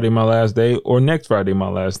 yo, Friday my last day, or next Friday my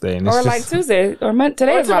last day. And it's Or like Tuesday or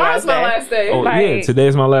today's my last day. my last day. Oh yeah,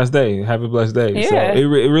 today's my last day. Have a blessed day. Yeah. So it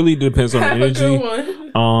really depends on the Have energy. a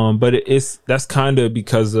good one. But that's kind of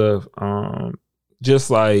because of just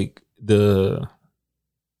like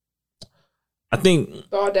I think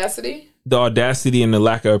The audacity. the audacity and the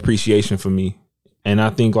lack of appreciation for me And I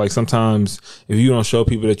think like sometimes if you don't show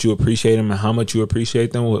people that you appreciate them and how much you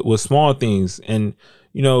appreciate them with small things, and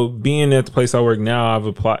you know, being at the place I work now, I've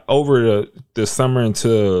applied over the summer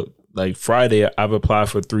until like Friday. I've applied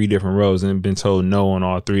for 3 different roles and been told no on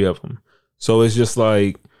all 3 of them. So it's just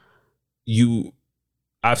like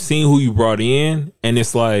I've seen who you brought in, and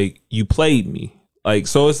it's like you played me. Like,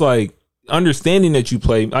 so it's like understanding that you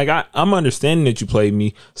played. Like I'm understanding that you played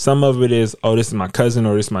me. Some of it is, oh, this is my cousin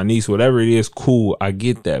or this is my niece, whatever it is. Cool, I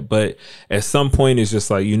get that. But at some point, it's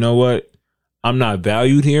just like, you know what? I'm not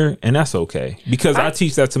valued here, and that's okay. Because I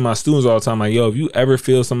teach that to my students all the time. Like, yo, if you ever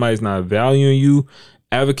feel somebody's not valuing you,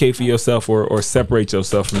 advocate for yourself or separate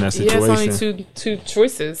yourself from that situation. Yeah, it's only two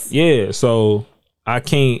choices. Yeah, so I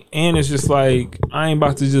can't, and it's just like I ain't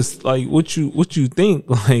about to just like what you think.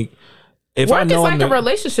 Like if work I know is like a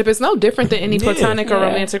relationship. It's no different than any platonic or Yeah.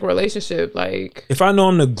 romantic relationship. Like if I know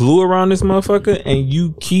I'm the glue around this motherfucker, and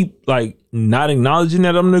you keep like not acknowledging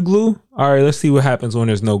that I'm the glue, all right, let's see what happens when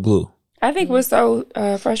there's no glue. I think what's so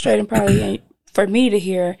frustrating probably for me to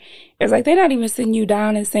hear is like they're not even sitting you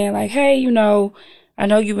down and saying like, hey, you know, I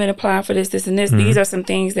know you've been applying for this, and this. These are some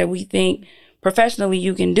things that we think professionally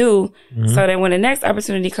you can do so that when the next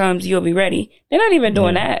opportunity comes, you'll be ready. They're not even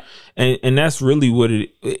doing that. And that's really what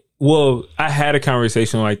well, I had a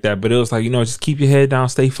conversation like that, but it was like, you know, just keep your head down,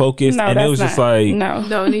 stay focused. No, and that's it was not, just like,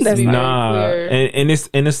 no, it needs to be very clear.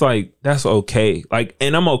 and it's like, that's okay. Like,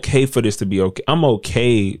 and I'm okay for this to be okay. I'm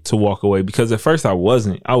okay to walk away, because at first I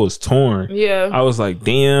wasn't. I was torn. Yeah. I was like,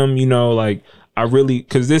 damn, you know, like I really,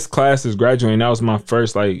 because this class is graduating. That was my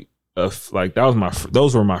first those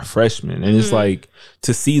were my freshmen, and it's like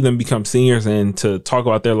to see them become seniors and to talk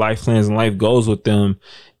about their life plans and life goals with them.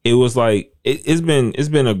 It was like it's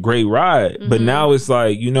been a great ride, but now it's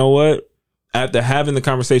like, you know what? After having the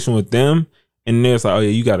conversation with them, and then it's like, oh yeah,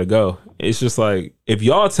 you gotta go. It's just like, if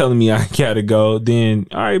y'all telling me I gotta go, then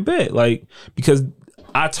all right, bet. Like, because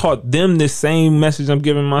I taught them this same message I'm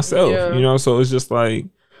giving myself, you know. So it's just like,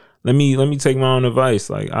 let me take my own advice.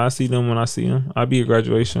 Like, I see them when I see them. I'll be at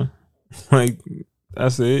graduation. Like,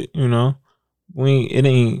 that's it, you know. It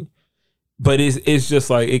ain't. But it's just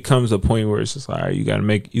like, it comes a point where it's just like, all right, you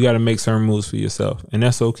gotta make certain moves for yourself, and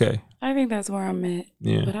that's okay. I think that's where I'm at.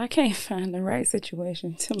 Yeah. But I can't find the right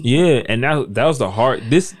situation to me. Yeah, and that was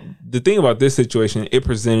the thing about this situation, it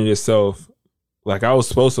presented itself like I was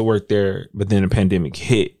supposed to work there, but then the pandemic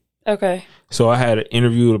hit. Okay. So I had an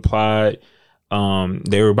interview, applied.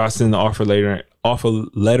 They were about to send the offer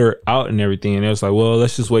letter out and everything, and it was like, well,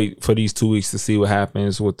 let's just wait for these 2 weeks to see what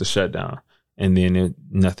happens with the shutdown. And then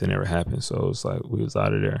nothing ever happened. So it was like, we was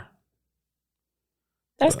out of there.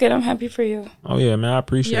 That's good. I'm happy for you. Oh yeah, man, I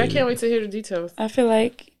appreciate it. I can't wait to hear the details. I feel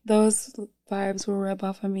like those vibes will rub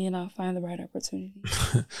off on me, and I'll find the right opportunity.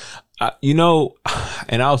 You know,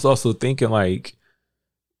 and I was also thinking, like,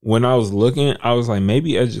 when I was looking, I was like,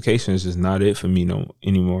 maybe education is just not it for me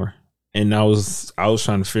anymore. And I was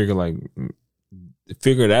trying to figure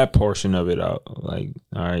that portion of it out. Like,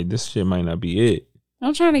 all right, this shit might not be it.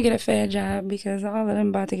 I'm trying to get a Fed job because all of them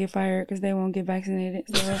about to get fired because they won't get vaccinated.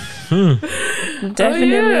 So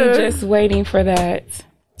definitely just waiting for that.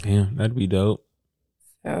 Yeah, that'd be dope.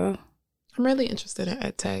 So I'm really interested in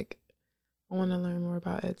EdTech. I want to learn more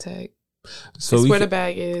about EdTech. So It's where the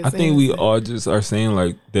bag is. I think we all just are saying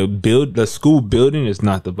like the school building is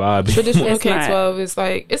not the vibe. Traditional It's not. K-12 is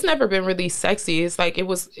like, it's never been really sexy. It's like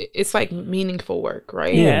it's like meaningful work,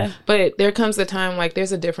 right? yeah. But there comes a time, like,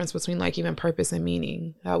 there's a difference between like even purpose and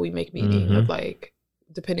meaning, how we make meaning of like,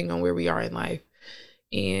 depending on where we are in life.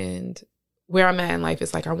 And where I'm at in life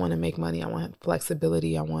is like, I want to make money. I want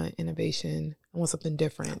flexibility. I want innovation. I want something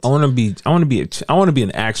different. I want to be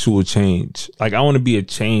an actual change. Like, I want to be a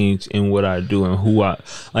change in what I do and who I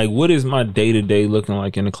like. What is my day to day looking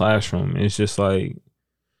like in the classroom? It's just like,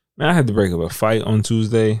 man, I had to break up a fight on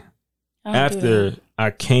Tuesday after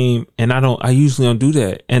I came, and I usually don't do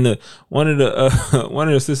that. And one of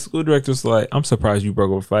the assistant school directors was like, I'm surprised you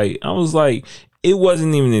broke up a fight. I was like, it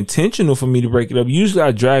wasn't even intentional for me to break it up. Usually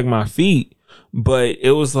I drag my feet, but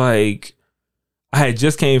it was like, I had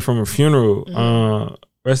just came from a funeral.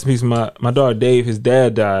 Rest in peace, my daughter Dave, his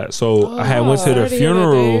dad died. So I had went to the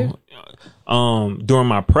funeral during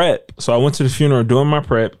my prep. So I went to the funeral during my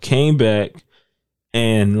prep, came back,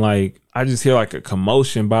 and like I just hear like a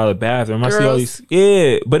commotion by the bathroom. I see all these,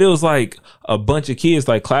 but it was like a bunch of kids,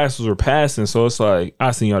 like classes were passing. So it's like,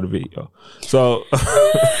 I seen y'all the video. So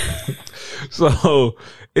so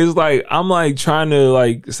it's like, I'm like trying to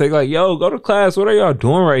like say like, yo, go to class. What are y'all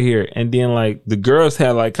doing right here? And then like the girls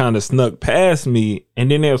had like kind of snuck past me, and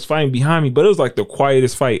then they was fighting behind me, but it was like the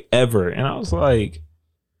quietest fight ever. And I was like,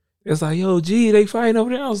 it's like, yo, G, they fighting over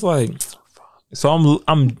there. I was like, fuck. So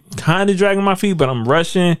I'm kind of dragging my feet, but I'm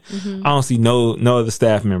rushing. Mm-hmm. I don't see no other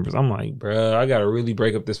staff members. I'm like, bruh, I gotta really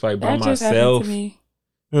break up this fight by That just happened myself. to me.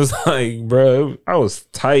 It was like, bruh, I was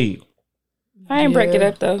tight. I ain't break it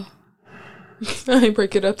up though. I ain't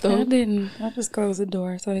break it up I though. didn't. I just closed the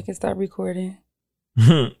door so they could stop recording.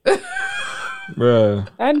 Bruh.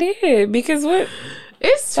 I did because what?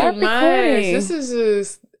 It's too Stop much. recording.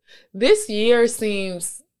 This year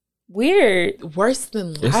seems Weird. worse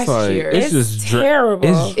than It's last like, year. it's just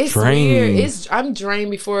terrible. It's draining. weird. I'm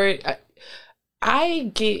drained before it.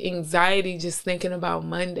 I get anxiety just thinking about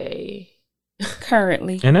Monday.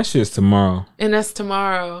 Currently. And that shit's tomorrow. And that's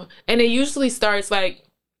tomorrow. And it usually starts like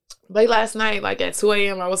late last night, like at 2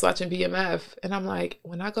 a.m. I was watching BMF. And I'm like,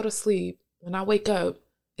 when I go to sleep, when I wake up,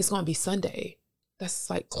 it's going to be Sunday. That's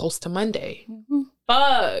like close to Monday. Mm-hmm.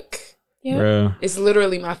 Fuck. Yeah. Bruh. It's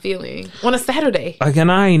literally my feeling. On a Saturday. Like,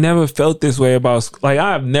 and I ain't never felt this way about, like,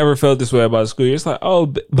 I've never felt this way about school. It's like,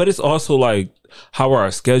 oh, but it's also like how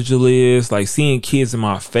our schedule is. Like, seeing kids in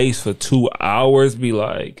my face for 2 hours be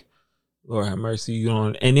like, Lord have mercy, you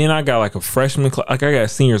know. And then I got like a freshman class. Like, I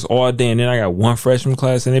got seniors all day, and then I got one freshman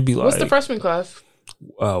class, and it'd be like, What's the freshman class?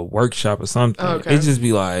 workshop or something. Oh, okay. It'd just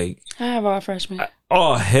be like, I have all freshmen.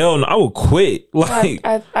 oh, hell no, I would quit. Like,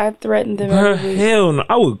 I threatened them bruh, every week. hell no,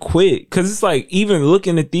 I would quit. Because it's like, even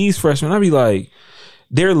looking at these freshmen, I'd be like,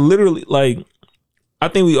 they're literally like, I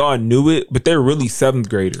think we all knew it, but they're really 7th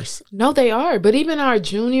graders. No, they are. But even our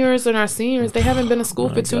juniors and our seniors, they haven't been to school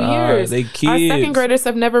for 2 years. They Our kids. 2nd graders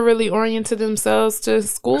have never really oriented themselves to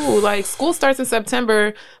school. Like, school starts in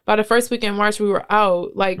September. By the first week in March, we were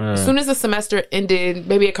out. Like, as soon as the semester ended,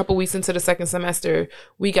 maybe a couple weeks into the 2nd semester,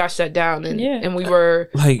 we got shut down. And we were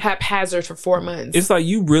Like, haphazard for 4 months. It's like,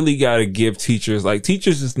 you really got to give teachers, like,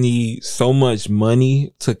 teachers just need so much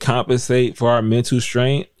money to compensate for our mental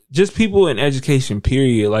strain. Just people in education,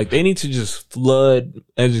 period. Like, they need to just flood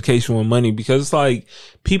education with money, because it's like,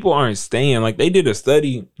 people aren't staying. Like, they did a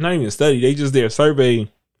study, not even a study, they just did a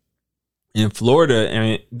survey in Florida,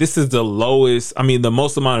 and this is the lowest, the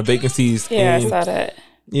most amount of vacancies. Yeah, I saw that.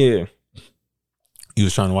 Yeah. You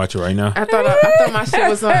was trying to watch it right now? I thought my shit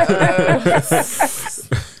was on.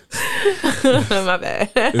 My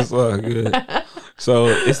bad. It's all good. So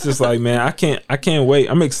it's just like, man, I can't wait.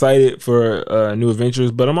 I'm excited for new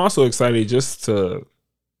adventures, but I'm also excited just to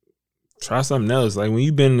try something else. Like, when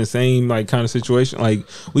you've been in the same like kind of situation, like,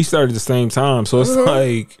 we started at the same time, so it's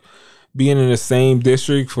like being in the same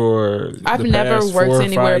district for I've the never past worked 4 or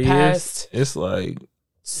anywhere 5 years. past It's like,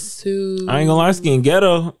 2. I ain't gonna lie, it's getting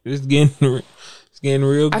ghetto. It's getting real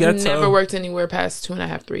ghetto. I've never worked anywhere past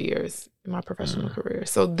 2.5, 3 years in my professional career.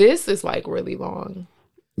 So this is like really long.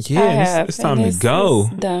 Yeah, it's time to go.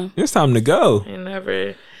 It's time to go. I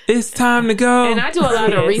never. It's time to go. And I do a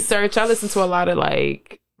lot of research. I listen to a lot of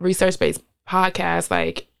like research-based podcasts,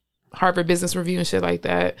 like Harvard Business Review and shit like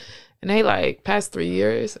that. And they like, past 3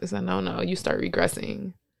 years, it's a no. You start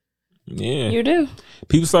regressing. Yeah, You do.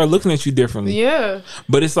 people start looking at you differently. Yeah.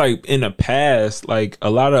 But it's like, in the past, like, a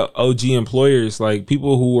lot of OG employers, like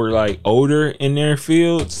people who were like older in their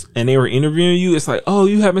fields and they were interviewing you, it's like, oh,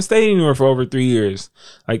 you haven't stayed anywhere for over 3 years.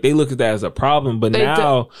 Like, they look at that as a problem. But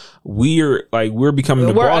now we're becoming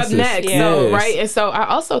the bosses. We're up next. Yes. So, right. And so I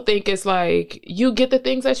also think it's like, you get the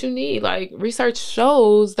things that you need. Like, research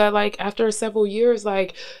shows that like after several years,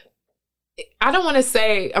 like, I don't want to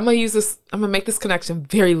say, I'm going to make this connection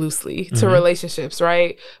very loosely to relationships,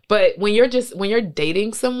 right? But when you're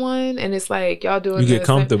dating someone and it's like, y'all doing You get this,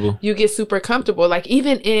 comfortable. you get super comfortable. Like,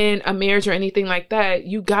 even in a marriage or anything like that,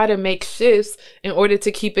 you got to make shifts in order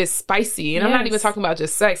to keep it spicy. And I'm not even talking about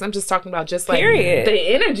just sex. I'm just talking about just like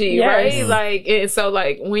the energy, right? Like, and so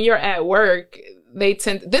like when you're at work, they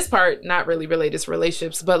tend, this part not really related to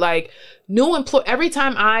relationships, but like every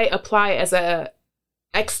time I apply as a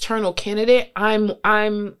external candidate, I'm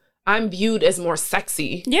viewed as more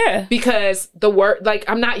sexy. Yeah. Because the word, like,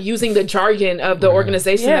 I'm not using the jargon of the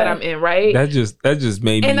organization that I'm in, right? That just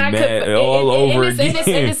made me mad over again.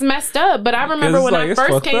 And it's messed up. But I remember when I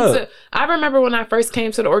first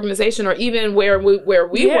came to the organization, or even where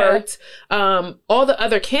we worked, all the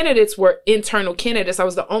other candidates were internal candidates. I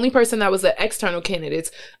was the only person that was the external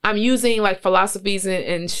candidates. I'm using like philosophies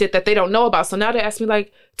and shit that they don't know about. So now they ask me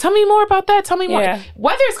like, tell me more about that. Tell me more. Yeah.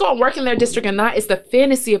 Whether it's going to work in their district or not, it's the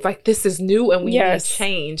fantasy of like, this is new and we need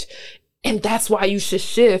change. And that's why you should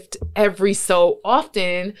shift every so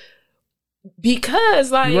often,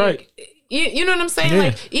 because like, You know what I'm saying? Yeah.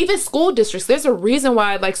 Like, even school districts, there's a reason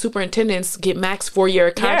why, like, superintendents get max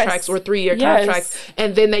 4-year contracts or 3-year contracts,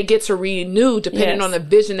 and then they get to renew depending on the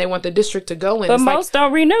vision they want the district to go in. But it's most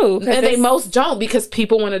don't renew. And they most don't because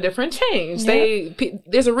people want a different change.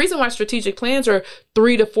 There's a reason why strategic plans are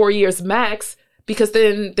 3 to 4 years max, because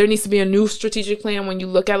then there needs to be a new strategic plan when you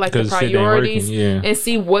look at, like, the priorities and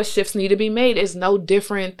see what shifts need to be made. It's no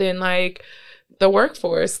different than, like, the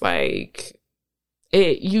workforce. Like,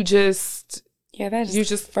 you just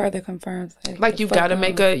further confirms like you gotta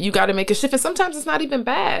make a shift, and sometimes it's not even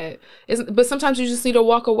bad, but sometimes you just need to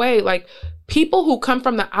walk away. Like, people who come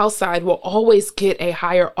from the outside will always get a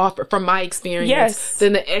higher offer, from my experience,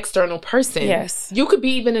 than the external person. You could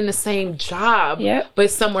be even in the same job, but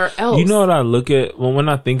somewhere else. You know what I look at when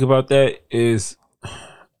I think about that is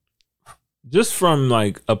just from,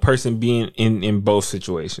 like, a person being in both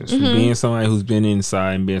situations, from being somebody who's been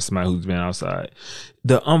inside and being somebody who's been outside.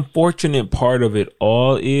 The unfortunate part of it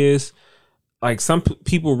all is, like, some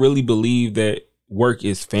people really believe that work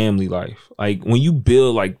is family life. Like, when you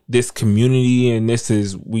build, like, this community and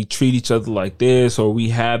we treat each other like this, or we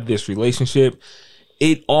have this relationship,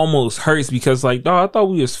 it almost hurts because, like, dog, I thought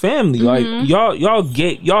we was family. Like,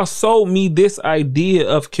 y'all sold me this idea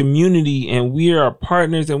of community, and we are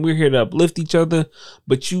partners, and we're here to uplift each other.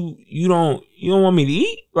 But you don't want me to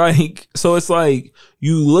eat. Like, so it's like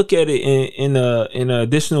you look at it in an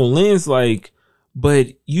additional lens, like, but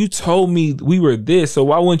you told me we were this, so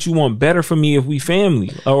why wouldn't you want better for me if we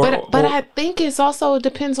family? But I think it's also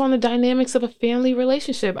depends on the dynamics of a family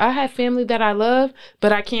relationship. I have family that I love,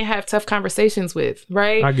 but I can't have tough conversations with,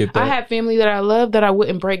 right? I get that. I have family that I love that I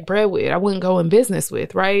wouldn't break bread with. I wouldn't go in business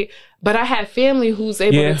with, right? But I have family who's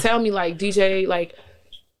able to tell me, like, DJ, like,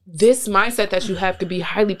 this mindset that you have could be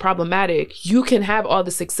highly problematic. You can have all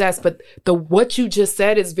the success, but what you just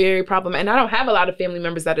said is very problematic. And I don't have a lot of family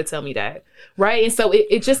members that tell me that, right? And so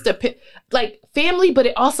it just depends, like, family, but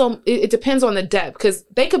it also it depends on the depth, because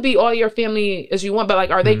they could be all your family as you want, but, like,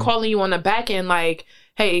 are they calling you on the back end, like,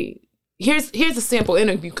 hey, here's a sample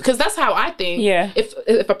interview? Because that's how I think.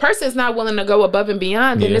 If a person is not willing to go above and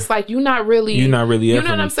beyond, then it's like you're not really. You know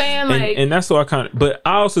what I'm saying? Like, and that's what but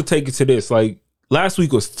I also take it to this, like, last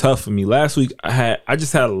week was tough for me. Last week I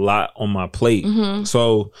just had a lot on my plate.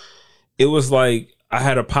 So it was like I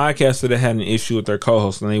had a podcaster that had an issue with their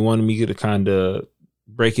co-host, and they wanted me to kind of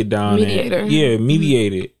break it down.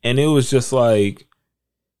 Mediate it. And it was just like,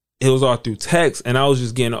 it was all through text, and I was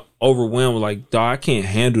just getting overwhelmed with, like, dog, I can't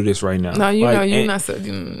handle this right now. No, you're not so.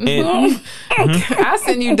 I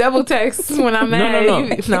send you double texts when I'm mad. No.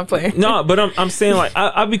 You not playing. No, but I'm saying, like,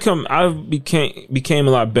 I became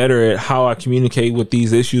a lot better at how I communicate with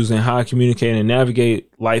these issues and how I communicate and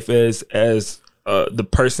navigate life as the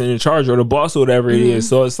person in charge or the boss or whatever it is.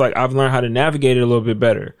 So it's like I've learned how to navigate it a little bit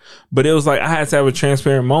better. But it was like I had to have a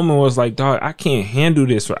transparent moment where it's like, dog, I can't handle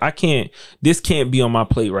this. This can't be on my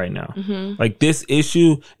plate right now. Like, this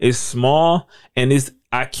issue is small, and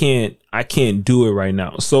I can't do it right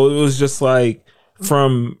now. So it was just like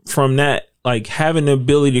from that, like, having the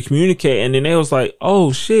ability to communicate, and then they was like,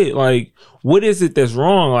 oh shit, like, what is it that's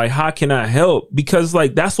wrong? Like, how can I help? Because,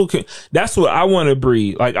 like, that's what I want to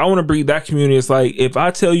breed. Like, I want to breed that community. It's like, if I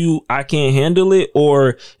tell you I can't handle it,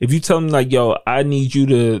 or if you tell me, like, yo, I need you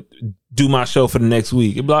to do my show for the next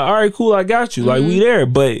week, it'd be like, all right, cool, I got you. Like, we there.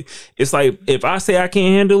 But it's like, if I say I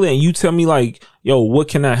can't handle it and you tell me, like, yo, what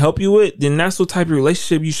can I help you with? Then that's what type of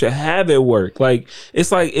relationship you should have at work. Like,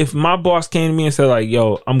 it's like if my boss came to me and said, like,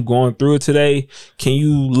 yo, I'm going through it today. Can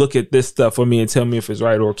you look at this stuff for me and tell me if it's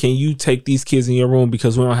right? Or can you take these kids in your room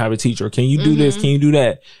because we don't have a teacher? Or can you do this? Can you do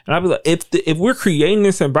that? And I'd be like, if we're creating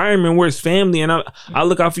this environment where it's family and I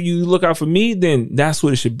look out for you, you look out for me, then that's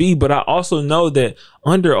what it should be. But I also know that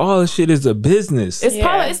under all this shit is a business.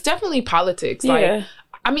 It's definitely politics. Like,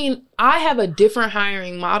 I mean, I have a different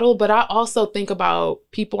hiring model, but I also think about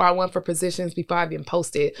people I want for positions before I even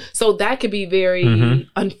post it. So that could be very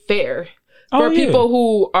unfair for people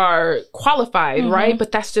who are qualified, right?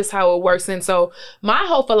 But that's just how it works. And so my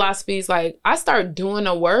whole philosophy is, like, I start doing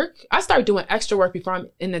extra work before I'm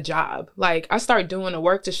in the job. Like, I start doing the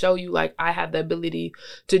work to show you, like, I have the ability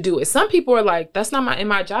to do it. Some people are like, that's not in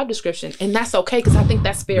my job description. And that's okay, because I think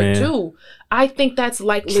that's fair too. I think that's,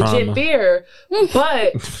 like, legit fair.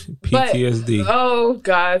 But PTSD. Oh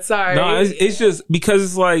God, sorry. No, it's just because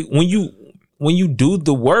it's like when you do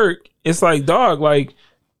the work, it's like, dog, like,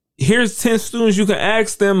 here's 10 students, you can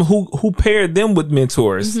ask them who paired them with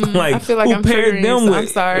mentors. Like, I feel like who I'm paired them with. I'm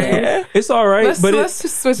sorry. It's all right. Let's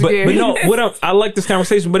just switch gears. But no, I like this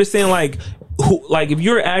conversation, but it's saying, like, if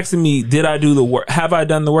you're asking me, did I do the work? Have I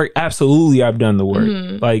done the work? Absolutely, I've done the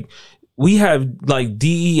work. Like, we have like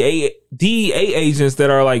DEA agents that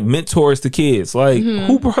are like mentors to kids. Like,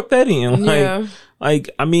 who brought that in? Like,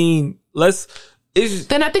 I mean,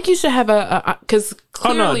 then I think you should have because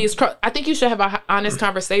clearly I think you should have an honest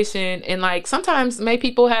conversation, and like sometimes make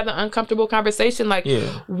people have an uncomfortable conversation. Like,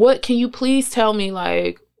 what can you please tell me?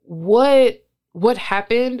 Like, what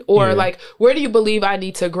happened, or like, where do you believe I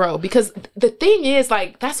need to grow? Because the thing is,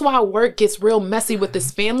 like, that's why work gets real messy with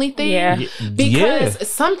this family thing. Because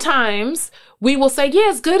sometimes we will say,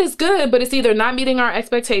 it's good, but it's either not meeting our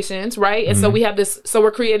expectations, right? And so we have this, so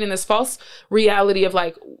we're creating this false reality of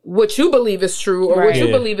like what you believe is true, or what you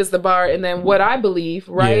believe is the bar, and then what I believe,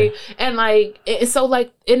 right? And like, and so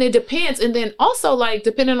like, and it depends. And then also like,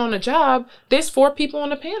 depending on the job, there's 4 people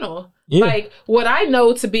on the panel. Like, what I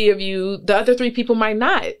know to be of you, the other 3 people might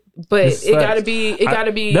not. But it gotta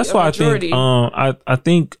be. That's why majority. I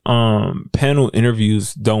think panel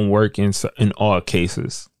interviews don't work in all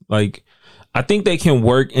cases. Like, I think they can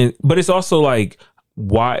work but it's also like,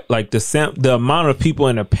 why, like the amount of people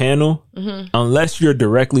in a panel, unless you're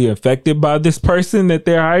directly affected by this person that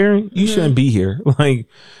they're hiring, you shouldn't be here. Like,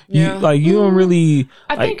 you don't really.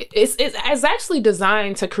 I think it's actually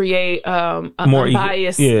designed to create a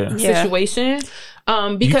unbiased situation.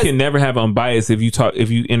 Because you can never have unbiased if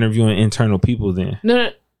you interviewing internal people. Then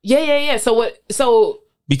yeah. So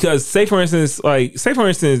because say for instance,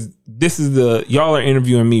 this is y'all are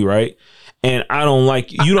interviewing me, right? And I don't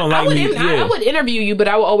like you. Don't like me. I would interview you, but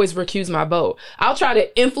I will always recuse my vote. I'll try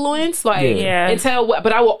to influence, and tell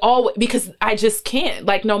but I will always, because I just can't.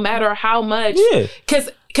 Like, no matter how much,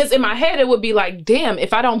 because in my head it would be like, damn,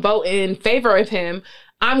 if I don't vote in favor of him,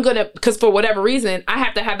 I'm gonna, because for whatever reason I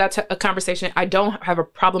have to have that conversation. I don't have a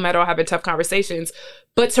problem at all having tough conversations,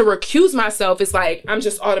 but to recuse myself is like I'm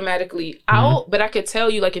just automatically out. But I could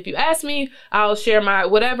tell you, like, if you ask me, I'll share my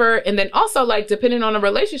whatever. And then also, like, depending on the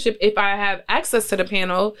relationship, if I have access to the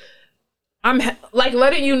panel, I'm like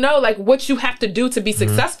letting you know like what you have to do to be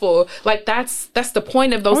successful. Like that's the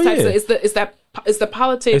point of those types of, it's the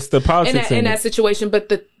politics in that situation. But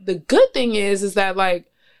the good thing is that like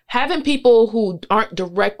having people who aren't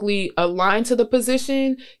directly aligned to the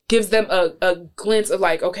position gives them a glance of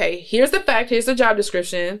like, okay, here's the fact, here's the job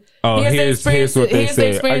description, here's what they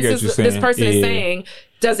say. This person is saying,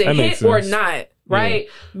 does it hit or not, right?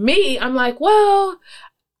 Me, I'm like, well,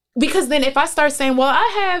 because then if I start saying, well,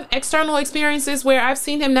 I have external experiences where I've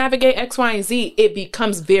seen him navigate X, Y, and Z, it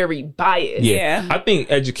becomes very biased. I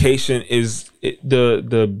think education is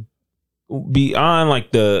the beyond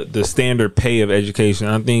like the standard pay of education.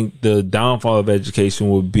 I think the downfall of education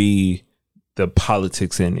would be the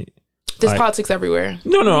politics in it. There's politics everywhere.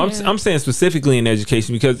 No, I'm saying specifically in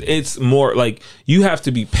education, because it's more like you have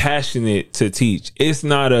to be passionate to teach. It's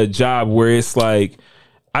not a job where it's like,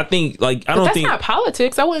 I think like I don't think that's not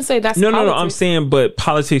politics. I wouldn't say that's politics. No. I'm saying, but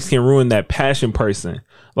politics can ruin that passion person.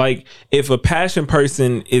 Like, if a passion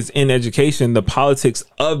person is in education, the politics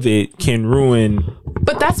of it can ruin.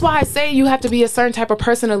 But that's why I say you have to be a certain type of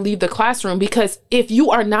person to leave the classroom, because if you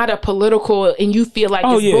are not a political and you feel like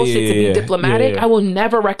it's bullshit to be diplomatic, I will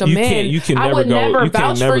never recommend. I would never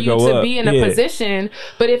vouch for you to be in a position.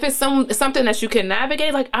 But if it's something that you can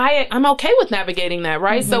navigate, like I'm okay with navigating that,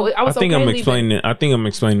 right? So I think I'm explaining it. I think I'm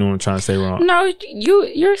explaining what I'm trying to say wrong. No,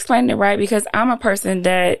 you're explaining it right, because I'm a person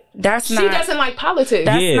she doesn't like politics.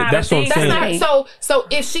 That's what I'm saying. So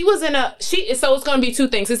if she was so it's gonna be 2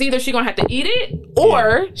 things. It's either she's gonna have to eat it,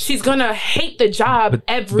 or she's gonna hate the job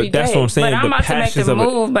every day. That's what I'm saying. But I'm about to make the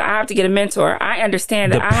move, but I have to get a mentor. I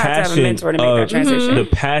understand that I have to have a mentor to make that transition. The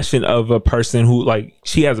passion of a person who, like,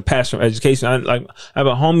 she has a passion for education. I have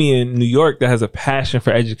a homie in New York that has a passion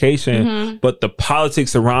for education, but the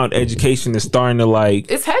politics around education is starting to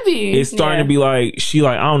like, it's heavy. It's starting to be like,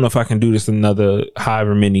 I don't know if I can do this another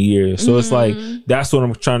however many years. So it's like, that's what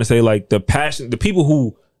I'm trying to say. Like, the passion, the people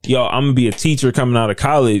who, I'm gonna be a teacher coming out of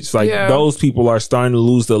college, like those people are starting to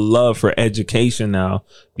lose the love for education now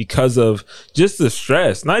because of just the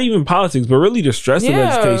stress, not even politics, but really the stress of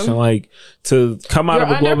education. Like, to come out of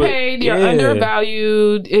a global, you're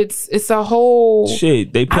undervalued. It's a whole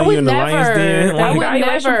shit. They put you in the lion's den. That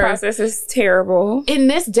evaluation process is terrible. In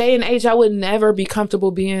this day and age, I would never be comfortable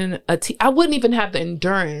being I wouldn't even have the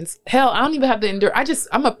endurance. Hell, I don't even have the endurance.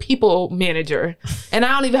 I'm a people manager, and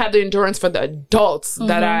I don't even have the endurance for the adults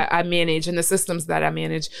that I manage and the systems that I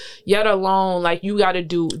manage. Yet alone, like, you got to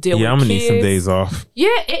deal with kids. I'm gonna need some days off. Yeah,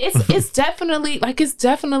 it's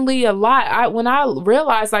definitely a lot. When I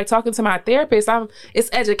realized, like, talking to my therapist, it's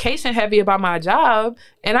education heavy about my job,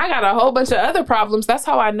 and I got a whole bunch of other problems. That's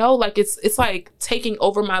how I know, like, it's like taking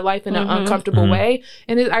over my life in an uncomfortable way,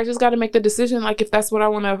 and I just got to make the decision, like, if that's what I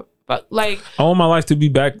want to. Like, I want my life to be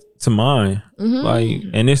back to mine. Like,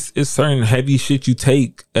 and it's certain heavy shit you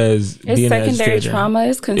take as It's being an secondary educator. trauma.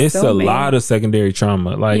 It's consuming. It's a lot of secondary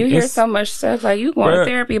trauma. Like, You hear it's- so much stuff. Like, you going to Bruh.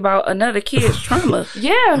 therapy about another kid's trauma.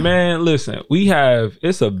 Yeah. Man, listen,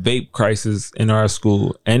 it's a vape crisis in our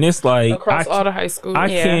school, and it's like Across all the high schools.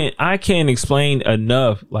 I can't explain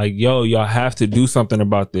enough. Like, yo, y'all have to do something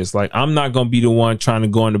about this. Like, I'm not gonna be the one trying to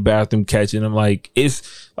go in the bathroom catching them. Like, it's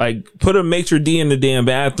like, put a maitre d' in the damn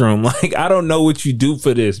bathroom. Like, I don't know what you do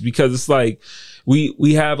for this, because it's like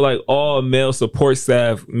we have like all male support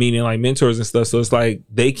staff, meaning like mentors and stuff. So it's like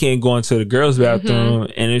they can't go into the girls' bathroom,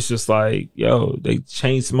 and it's just like, yo, they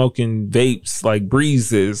chain smoking vapes, like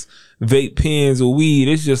breezes, vape pens with weed.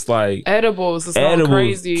 It's just like Edibles is going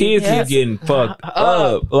crazy. Kids is getting fucked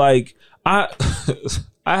up. Like, I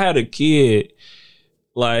had a kid,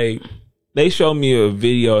 like, they showed me a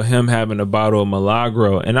video of him having a bottle of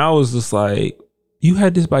Milagro, and I was just like, you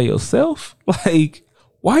had this by yourself?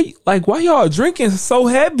 Like, why y'all drinking so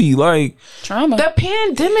heavy? Like, Trauma. The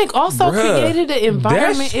pandemic also Bruh, created an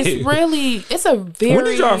environment. that shit- It's a very. when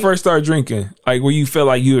did y'all first start drinking? Like, where you felt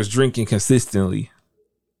like you was drinking consistently?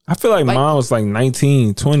 I feel like mine was like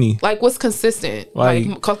 19, 20. Like, what's consistent? Like-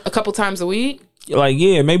 a couple times a week? Like,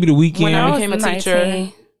 yeah, maybe the weekend. When I I became was a teacher.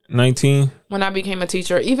 19. 19. When I became a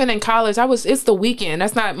teacher, even in college, it's the weekend.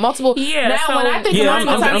 That's not multiple. Yeah, Now, so- when I think Yeah,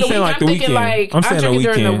 multiple I'm times a week, saying like I'm the thinking weekend. like, I'm saying the drinking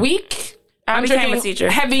during the weekend. week. I I'm became drinking a teacher.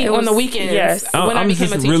 heavy It on the was- weekends. yes. When I I'm became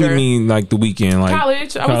just a teacher. really mean like the weekend. Like,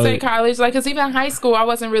 College, I would say college. Like, cause even in high school, I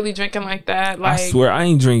wasn't really drinking like that. Like, I swear I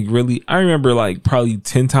ain't drink really. I remember like probably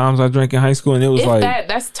 10 times I drank in high school, and it was if like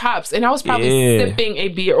that's tops. And I was probably Yeah. sipping a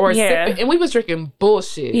beer or Yeah. sipping, and we was drinking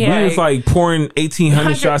bullshit. Yeah. we was like pouring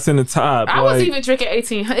 1,800 shots in the top. I like, was even drinking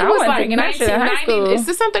 18. It I was wasn't like drinking that shit in high 1990. school. Is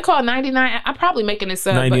this something called 99? I'm probably making this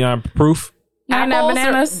up. 99 proof. Not enough Apples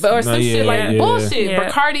bananas. or some No, shit yeah, like yeah. bullshit, Yeah.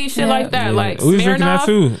 Bacardi, shit Yeah. like that, Yeah. like we was drinking that Smirnoff.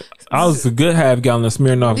 too. I was a good half gallon of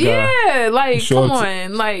Smirnoff guy. Yeah, like Sure. come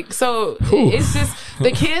on, like so it's just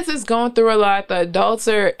the kids is going through a lot. The adults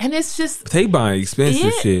are, and it's just They buying expensive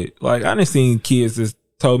Yeah. shit. Like, I done seen kids that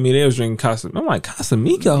told me they was drinking Casamigos. I'm like,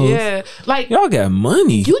 Casamigos? yeah, like Y'all got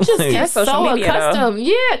money. you just Like, get That's so social media, though. accustomed.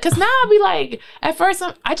 Yeah, because now I'll be like, at first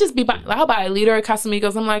I just be I'll buy a liter of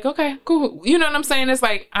Casamigos. I'm like, okay, cool. You know what I'm saying? It's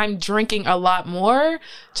like I'm drinking a lot more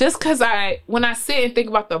just because when I sit and think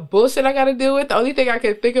about the bullshit I got to deal with, the only thing I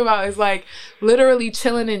can think about is like literally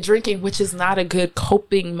chilling and drinking, which is not a good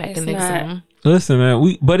coping mechanism. Listen,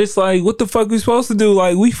 man, but it's like, what the fuck we supposed to do?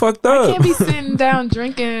 Like, we fucked up. I can't be sitting down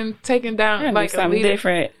drinking, taking down like a something liter.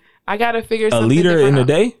 different. I gotta figure a something liter different in a out.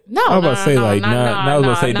 day? No, I was about to say, no, like, no, I was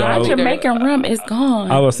about to say, no, dog. no. Jamaican rum is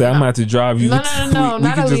gone. I was say, I'm gonna have to drive you. No, we not can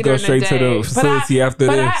a just liter go in a straight to day. the facility after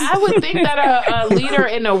but this. I would think that a liter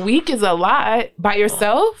in a week is a lot by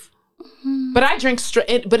yourself. But I drink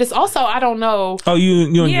straight. But it's also, I don't know. Oh, you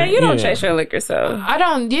don't Yeah, drink? you don't chase your liquor, so I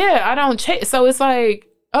don't chase. So it's like,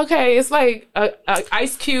 okay, it's like a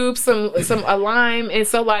ice cube, a lime, and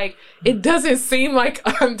so like it doesn't seem like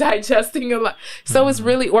I'm digesting a lot. So it's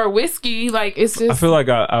really, or whiskey, like it's just. I feel like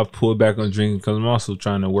I pulled back on drinking because I'm also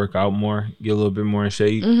trying to work out more, get a little bit more in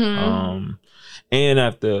shape. Mm-hmm. And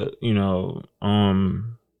after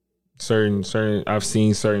certain I've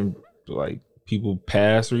seen certain like people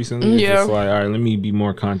pass recently. It's Yeah. just like, all right, let me be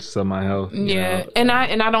more conscious of my health. you Yeah, know? and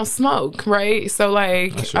I don't smoke, right? So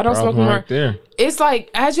like That's your I don't smoke problem more. right there. It's like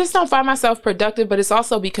I just don't find myself productive, but it's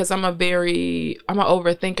also because I'm an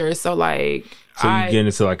overthinker. So like So you get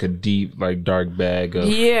into like a deep, like dark bag of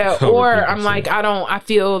yeah, overthinking or I'm shit. like I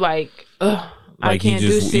feel like I Like can't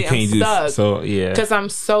do shit. I'm stuck so yeah. because I'm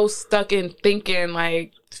so stuck in thinking.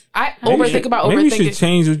 Like I Maybe you overthink should- about Maybe you overthinking. should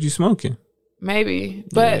change what you smoking. Maybe,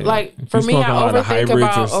 but Yeah. like If for you me, smoking a I lot of overthink hybrids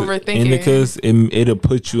about or overthinking indicas, it'll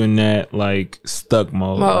put you in that like stuck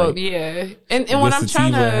mode. mode. Like, Yeah, and what I'm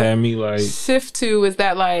trying sativa to had me like shift to is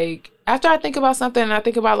that like after I think about something and I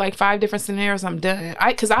think about like 5 different scenarios, I'm done.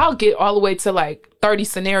 Because I'll get all the way to like 30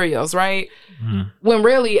 scenarios, right? When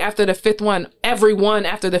really after the 5th one, everyone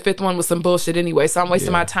after the 5th one was some bullshit anyway. So I'm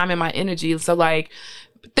wasting my time and my energy. So like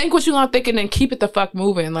think what you gonna think and then keep it the fuck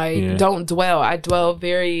moving. Like don't dwell. I dwell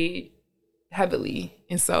very heavily.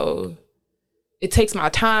 And so it takes my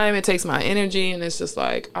time, it takes my energy, and it's just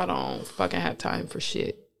like I don't fucking have time for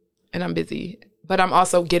shit. And I'm busy. But I'm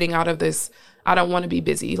also getting out of this. I don't want to be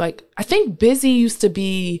busy. Like I think busy used to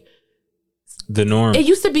be the norm. it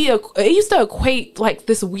used to equate like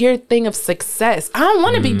this weird thing of success. I don't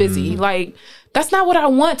want to be busy. Like that's not what I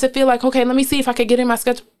want to feel like, okay, let me see if I could get in my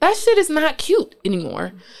schedule. That shit is not cute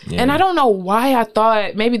anymore. And I don't know why I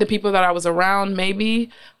thought maybe the people that I was around, maybe,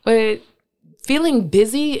 but feeling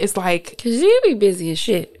busy is like, cause you be busy as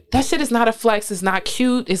shit. that shit is not a flex. It's not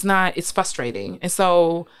cute. It's frustrating. And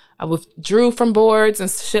so I withdrew from boards and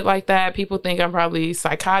shit like that. People think I'm probably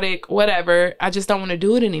psychotic, whatever. I just don't want to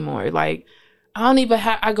do it anymore. Like, I don't even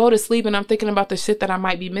I go to sleep and I'm thinking about the shit that I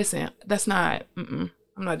might be missing. That's not, I'm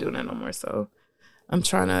not doing that no more. So I'm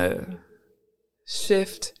trying to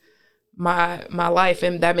shift my life,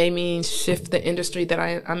 and that may mean shift the industry that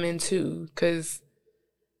I'm into, because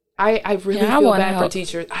I really feel bad for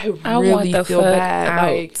teachers. I really feel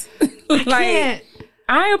bad. Like, I can't.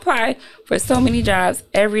 I apply for so many jobs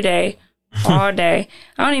every day, all day.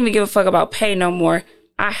 I don't even give a fuck about pay no more.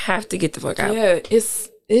 I have to get the fuck out. Yeah,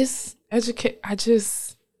 it's educate.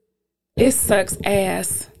 It sucks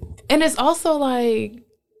ass. And it's also like,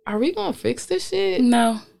 are we gonna fix this shit?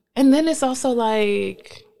 No. And then it's also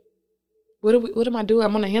like, what am I doing?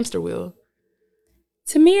 I'm on a hamster wheel.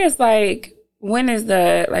 To me, it's like, when is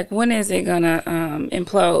it gonna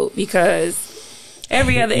implode? Because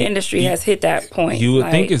every other industry has hit that point. You would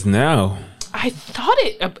think it's now. I thought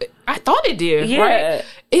it did. Yeah. Right?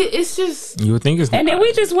 It's just. You would think it's now. And then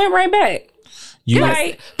we just went right back.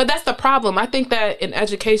 But that's the problem. I think that in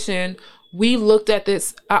education, we looked at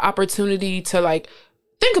this opportunity to, like,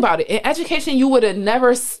 think about it. In education, you would have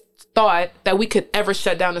never thought that we could ever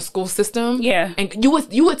shut down the school system. Yeah. And you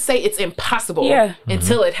would say it's impossible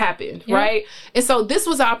until it happened, right? And so this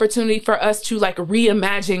was an opportunity for us to, like,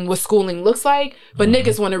 reimagine what schooling looks like, but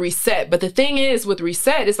niggas want to reset. But the thing is, with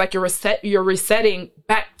reset, it's like you're resetting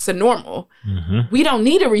back to normal. We don't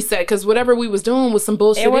need a reset, because whatever we was doing was some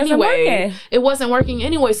bullshit anyway. It wasn't working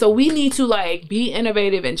anyway. So we need to, like, be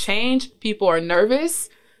innovative and change. People are nervous.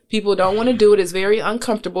 People don't want to do it. It's very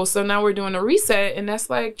uncomfortable. So now we're doing a reset, and that's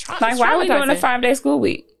like why are we doing a 5-day school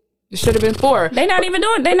week? It should have been 4. They're not even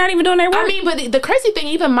doing their work. I mean, but the crazy thing,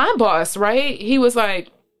 even my boss, right? He was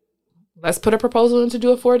like, let's put a proposal in to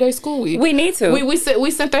do a 4-day school week. We need to. We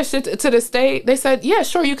sent that shit to the state. They said, yeah,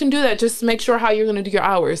 sure, you can do that. Just make sure how you're going to do your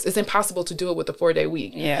hours. It's impossible to do it with a 4-day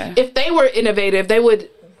week. Yeah. If they were innovative, they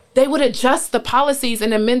would adjust the policies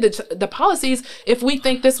and amend the policies if we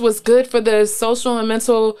think this was good for the social and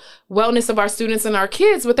mental wellness of our students and our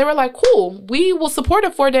kids. But they were like, cool, we will support a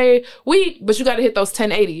 4-day week, but you got to hit those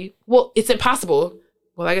 1080. Well, it's impossible.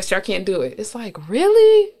 Well, I guess y'all can't do it. It's like,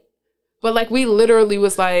 really? But, like, we literally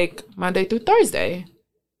was like Monday through Thursday.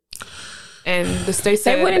 And the state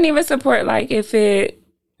said they wouldn't even support, like, if it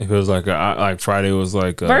was like Friday was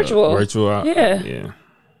like virtual. Yeah.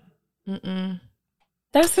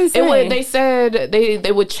 That's insane. They said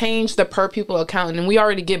they would change the per pupil account, and we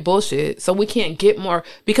already get bullshit, so we can't get more,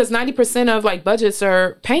 because 90% of, like, budgets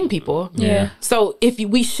are paying people. Yeah. So if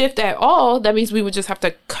we shift at all, that means we would just have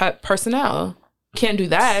to cut personnel. Can't do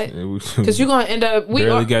that, because you're gonna end up. We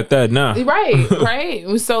barely got that now.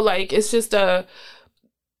 Right. So, like, it's just and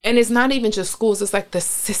it's not even just schools. It's like the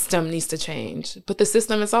system needs to change, but the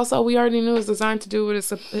system is also, we already knew, it's designed to do what it's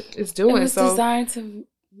doing. It was designed to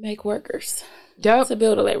make workers. Yep. To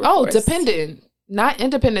build a labor force. Dependent, not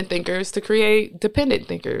independent thinkers, to create dependent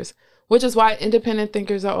thinkers, which is why independent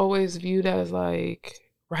thinkers are always viewed as, like,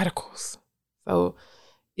 radicals. So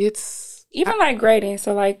it's even like grading.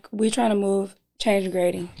 So, like, we trying to change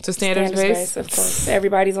grading to standards-based. Of course,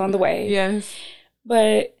 everybody's on the way. Yes,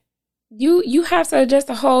 but you have to adjust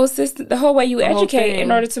the whole system, the whole way you educate,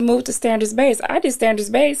 in order to move to standards-based. I did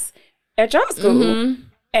standards-based at y'all school,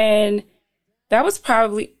 and that was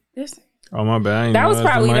probably this. Oh, my bad. That was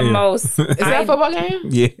probably the most. Is that a football game?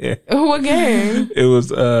 Yeah. What game? It was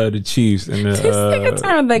the Chiefs and the. This nigga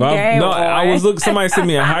turned the game. No, I was looking. Somebody sent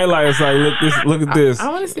me a highlight. It's like, look at this. I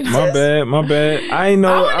want to see this. My bad. I ain't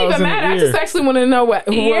know. I wasn't even mad. I just actually want to know what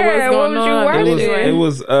was going on. It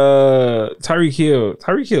was Tyreek Hill.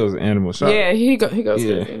 Tyreek Hill is an animal. Shot. Yeah, he goes.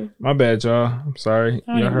 Yeah. My bad, y'all. I'm sorry.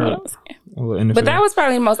 Y'all heard. But that was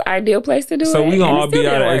probably the most ideal place to do it. So we gonna all be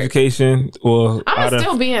out of education, or I'm gonna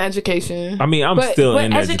still be in education. I mean, I'm still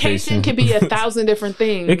in education. Education could be 1,000 different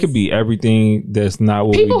things. It could be everything that's not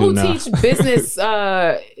what people we do now. People who teach business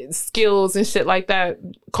skills and shit like that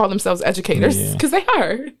call themselves educators, because they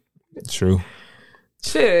are. True.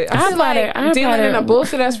 Shit, I feel like dealing in a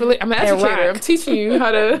bullshit ass relationship. I'm an educator. I'm teaching you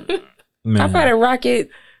how to. I apply to Rocket,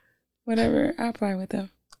 whatever. I apply with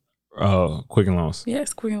them. Quicken Loans.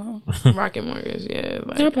 Yes, Quicken Loans. Rocket Mortgage, yeah.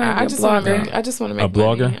 Like, I just want to make a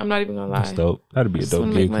blogger. Money. I'm not even gonna lie. That's dope. That'd be a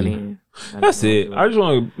dope gig. Money. That's it. I just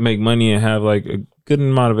want to make money and have, like, a good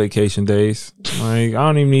amount of vacation days. Like, I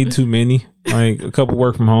don't even need too many. Like, a couple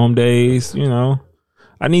work from home days. You know,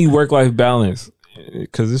 I need work-life balance,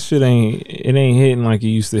 because this shit ain't hitting like it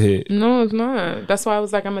used to hit. No, it's not. That's why I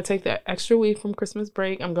was like, I'm gonna take that extra week from Christmas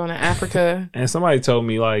break. I'm going to Africa. And somebody told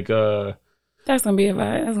me, like, That's gonna be a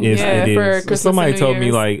vibe. That's gonna Yes, be Yeah, it for is. Christmas Somebody and New told me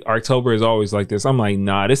Year's. like October is always like this. I'm like,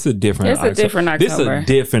 nah, this is a different. It's a different This is October. a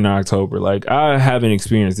different October. Like I haven't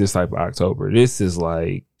experienced this type of October. This is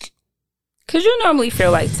like, Cause you normally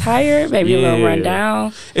feel like tired, maybe a little Yeah. run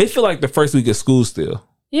down. it feel like the first week of school still.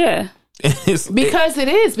 Yeah.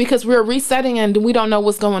 Because because we're resetting and we don't know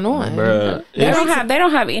what's going on. Bruh, They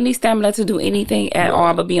don't have any stamina to do anything at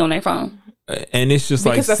all but be on their phone. and it's just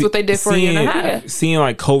Because like that's what they did for a year and a half. Seeing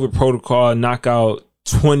like COVID protocol knock out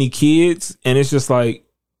 20 kids, and it's just like,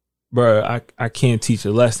 bruh, I can't teach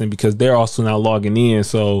a lesson because they're also not logging in.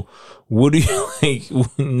 So what do you like?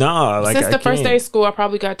 Nah, like Since I the first can't. day of school, I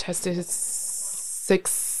probably got tested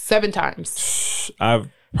 6-7 times. I've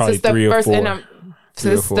probably Since the 3 or first 4. and 3 or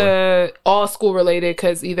since 4. the all school related,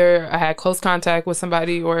 because either I had close contact with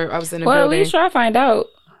somebody or I was in a Well, at building. least try to find out.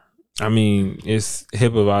 I mean, it's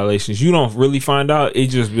HIPAA violations. You don't really find out. It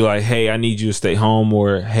just be like, hey, I need you to stay home,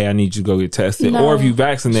 or hey, I need you to go get tested, No. or if you She's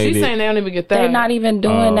vaccinated. saying they don't even get that. They're not even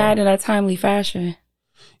doing that in a timely fashion.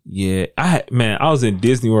 Yeah, I was in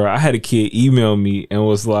Disney World. I had a kid email me and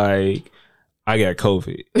was like, I got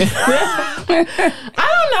COVID. I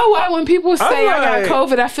don't know why when people say I like- got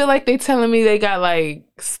COVID, I feel like they telling me they got like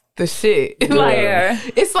the shit. Like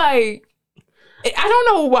it's like I don't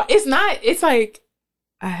know why. It's not. It's like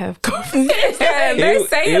I have COVID. They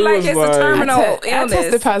say it like was it's like- a terminal I illness.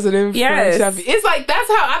 tested positive. Yes. For HIV. It's like that's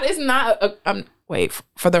how. It's not. Wait,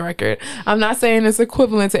 for the record, I'm not saying it's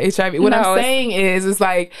equivalent to HIV. What No, I'm it's- saying is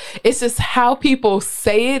like it's just how people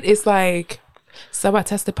say it. It's like. So I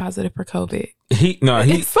tested positive for COVID. It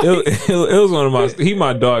was one of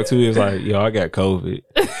my dog too. He was like, yo, I got COVID.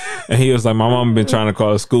 And he was like, my mom been trying to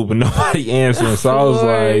call the school, but nobody answering. So I was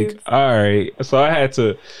like, all right. So I had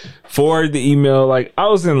to forward the email. Like I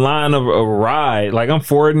was in line of a ride. Like I'm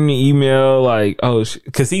forwarding the email, like,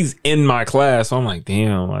 cause he's in my class. So I'm like,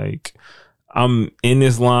 damn, like I'm in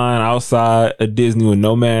this line outside of Disney with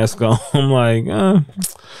no mask on. I'm like,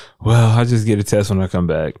 well, I'll just get a test when I come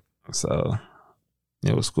back. So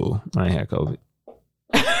it was cool. I ain't had COVID.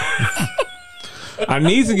 I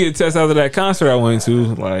need to get a test after that concert I went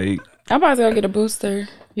to. Like, I'm about to go get a booster.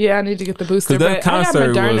 Yeah, I need to get the booster. 'Cause that But I got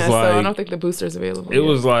concert Moderna, was so I like- don't think the booster's available. it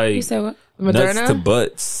was like You said what? nuts to Moderna.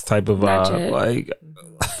 butts type of Not vibe. yet. Like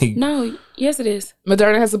No, yes it is.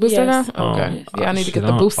 Moderna has a booster Yes. now. Okay, yeah, I need to shit, get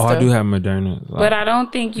the booster. Oh, I do have Moderna. But I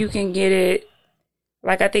don't think you can get it.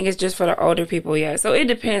 Like, I think it's just for the older people, yeah. So it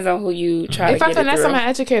depends on who you try If to I get it finesse, through. I'm an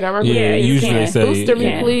educator. I work with Yeah, you usually can. they say booster me,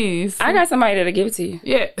 Yeah. please. I got somebody that'll give it to you.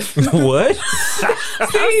 Yeah. What? I'm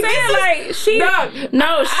saying, like,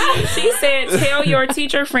 she said, tell your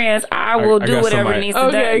teacher friends, I will I do got whatever somebody- needs to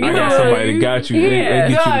Okay, do. I got Yeah. somebody that got you. They get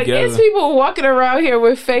you Dog, together. it's people walking around here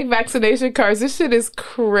with fake vaccination cards. This shit is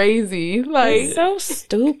crazy. Like, It's so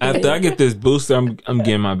stupid. After I get this booster, I'm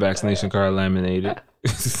getting my vaccination card laminated.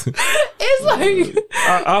 it's like,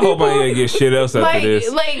 I hope I ain't get shit else after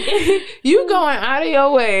this. like you going out of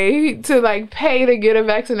your way to like pay to get a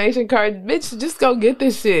vaccination card, bitch. Just go get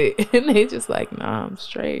this shit, and they just like, nah, I'm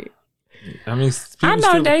straight. I mean, I know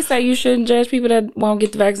still, they say you shouldn't judge people that won't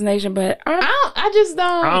get the vaccination, but I just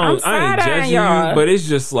don't. I ain't side-eyeing judging y'all. you, but it's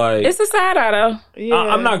just like it's a side eye though. Yeah.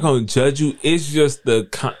 I'm not gonna judge you. It's just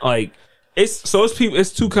it's people.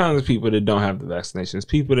 It's two kinds of people that don't have the vaccination. It's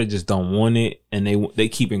people that just don't want it, and they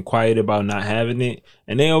keeping quiet about not having it,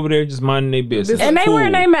 and they over there just minding their business. And they Cool.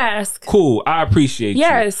 wearing their mask. Cool, I appreciate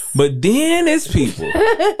Yes. you. But then it's people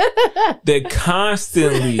that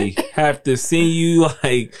constantly have to send you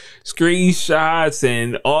like screenshots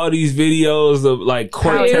and all these videos of like How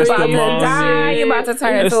court you about to testimonies. die, you about to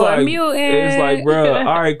turn It's into like, a mutant. It's like, bro,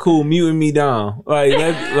 all right, cool, muting me down. Like,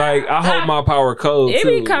 I hold my power code. It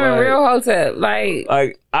too. be coming Like, real hotep. Like,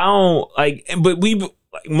 I don't like, but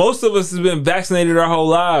most of us have been vaccinated our whole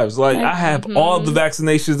lives. Like I have all the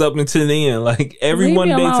vaccinations up until the end. Like everyone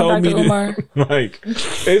Leave me they alone, told me Dr. Umar. to, like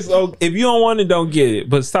it's if you don't want it, don't get it.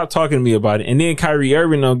 But stop talking to me about it. And then Kyrie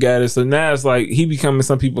Irving don't get it. So now it's like he becoming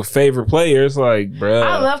some people's favorite player. It's like, bruh.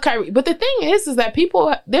 I love Kyrie, but the thing is that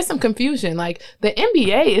people there's some confusion. Like the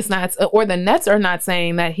NBA is not, or the Nets are not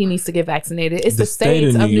saying that he needs to get vaccinated. It's the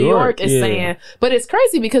states of New York is yeah. saying, but it's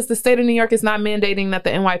crazy because the state of New York is not mandating that the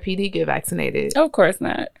NYPD get vaccinated. of course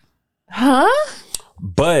not. Huh?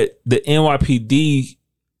 But the NYPD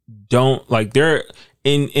don't like they're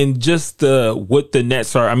in just the what the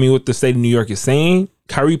Nets are. I mean, what the state of New York is saying.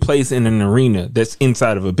 Kyrie plays in an arena that's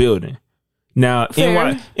inside of a building. Now,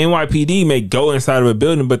 Fair. NYPD may go inside of a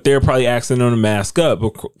building, but they're probably asking them to mask up. But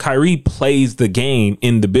Kyrie plays the game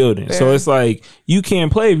in the building, so Fair. it's like you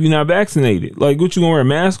can't play if you're not vaccinated. Like, what you gonna wear a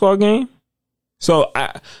mask all game? So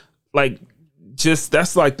I like just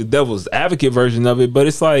that's like the devil's advocate version of it, but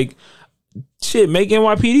it's like. shit, make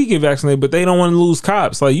NYPD get vaccinated, but they don't want to lose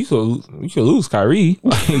cops. Like you could lose Kyrie,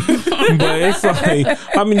 like, but it's like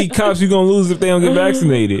how many cops you gonna lose if they don't get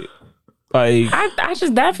vaccinated? Like I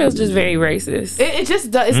just that feels just very racist. It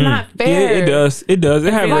just does. It's not fair. Yeah, it does. It does.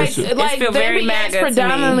 It have racial. Like feel the very NBA MAGA is to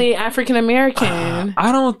predominantly African American.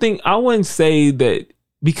 I wouldn't say that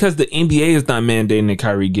because the NBA is not mandating that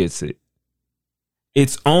Kyrie gets it.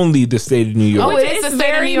 It's only the state of New York. Oh, it's the state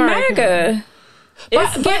very of New York. MAGA. But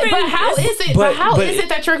how is it? But how is it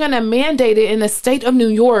that you're going to mandate it in the state of New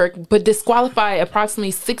York, but disqualify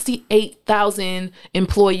approximately 68,000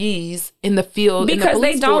 employees in the field? Because in the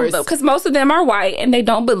they don't. Because most of them are white and they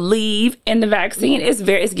don't believe in the vaccine.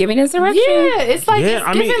 It's giving insurrection. Yeah, it's like Yeah,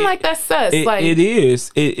 it's giving like that sus. Like it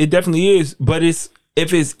is. It definitely is. But is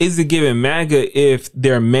it giving MAGA if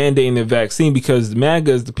they're mandating the vaccine? Because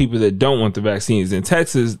MAGA is the people that don't want the vaccines. In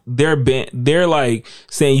Texas, they're like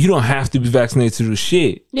saying you don't have to be vaccinated to do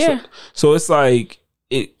shit. Yeah. So it's like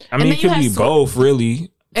it. I mean, it could be both,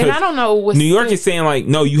 really. And I don't know what New York is saying, like,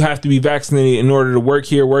 no, you have to be vaccinated in order to work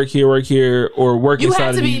here, or work you inside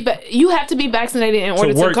have to of you have to be vaccinated in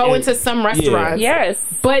order to go into some restaurants. Yes.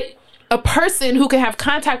 But a person who can have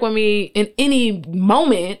contact with me in any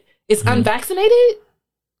moment is unvaccinated?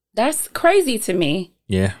 That's crazy to me.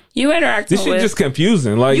 Yeah. You interact This shit just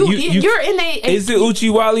confusing. Like you're in is it Uchi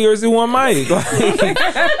Wally or is it One Mike? Like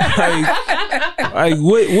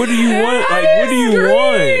what do you want? Like what do you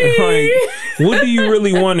want? Like what do you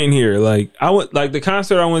really want in here? Like the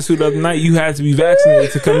concert I went to the other night, you had to be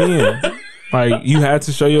vaccinated to come in. Like you had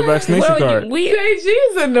to show your vaccination card.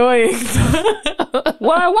 JG's annoying.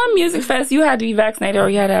 Well, at one music fest, you had to be vaccinated or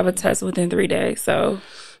you had to have a test within 3 days. So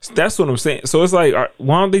that's what I'm saying. So it's like,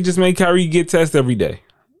 why don't they just make Kyrie get tested every day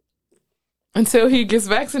until he gets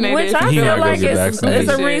vaccinated? Which I feel like it's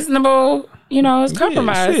a reasonable, it's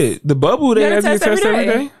compromise. Yeah, shit. The bubble, they have to get tested every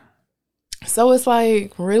day. So it's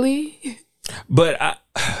like, really? But I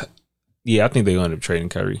think they're going to end up trading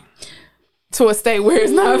Kyrie to a state where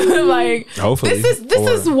it's not like. Hopefully, this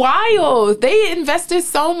is wild. They invested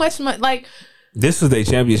so much money. Like this was their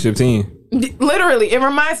championship team. Literally, it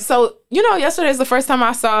reminds. So yesterday is the first time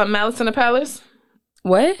I saw Malice in the Palace.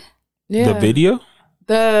 What? Yeah, the video,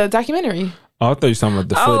 the documentary. Oh, I thought you were talking about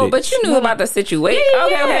the footage. Oh, but you knew about the situation. Yeah,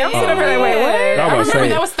 okay. I'm sitting over there. Wait, what? I remember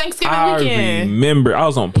that was Thanksgiving weekend. I remember. I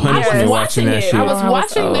was on punishment watching that shit. I was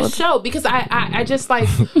watching the show because I just like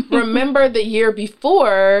remember the year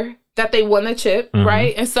before that they won the chip,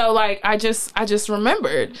 right? And so like I just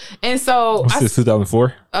remembered. And so what's this,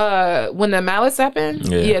 2004? When the Malice happened?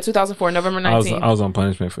 Yeah, 2004, November 19th. I was on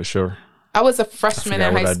punishment for sure. I was a freshman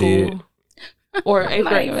in high school. Or eighth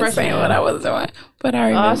grade freshman. What I was doing, but I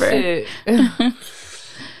remember. Oh shit.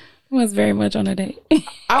 Was very much on a date.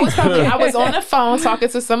 I was on the phone talking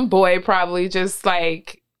to some boy, probably just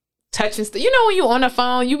like touching stuff. When you on the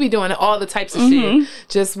phone, you be doing all the types of shit.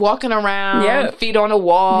 Just walking around, feet on the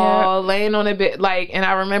wall, laying on a bit. And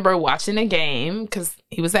I remember watching a game because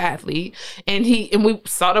he was an athlete, and we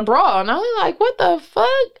saw the brawl, and I was like, "What the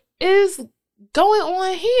fuck is going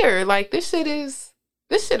on here? Like this shit is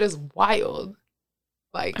wild."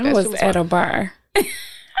 Like I was at a bar.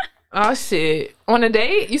 Oh shit! On a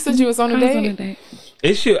date? You said you was on a date? On a date.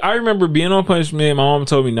 I remember being on punishment. My mom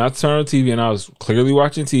told me not to turn on TV, and I was clearly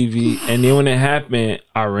watching TV. And then when it happened,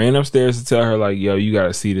 I ran upstairs to tell her, like, "Yo, you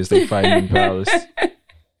gotta see this. They fighting in the palace."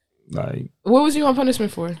 Like, what was you on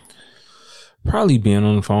punishment for? Probably being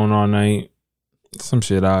on the phone all night. Some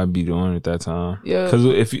shit I'd be doing at that time. Yeah. Because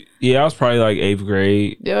I was probably like 8th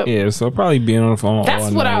grade. Yep. Yeah. So probably being on the phone.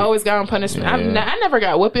 That's what I always got on punishment. Yeah. I never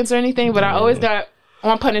got whippings or anything, but I always got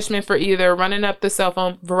on punishment for either running up the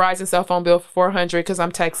Verizon cell phone bill for $400 because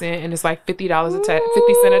I'm texting and it's like $50 a text,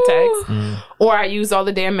 50 cents a text, or I used all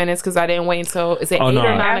the damn minutes because I didn't wait until 8 or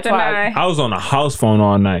 9 o'clock. I was on a house phone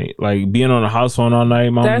all night, like being on a house phone all night.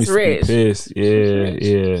 Mom used to be pissed.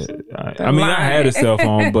 Yeah. I mean, I had a cell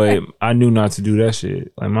phone, but I knew not to do that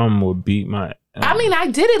shit. Like, mom would beat my. I mean, I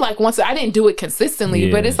did it like once. I didn't do it consistently,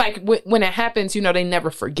 but it's like when it happens, they never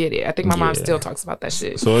forget it. I think my mom still talks about that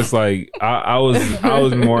shit. So it's like I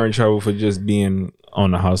was more in trouble for just being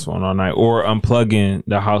on the house phone all night or unplugging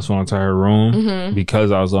the house phone to her room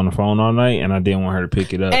because I was on the phone all night and I didn't want her to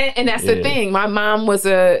pick it up. And that's the thing. My mom was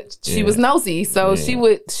was nosy, so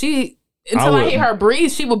she. Until I hear her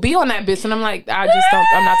breathe, she would be on that bitch, and I'm like, I'm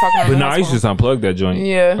not talking. But no, I used to just unplug that joint.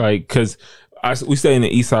 Yeah, like because. We stay in the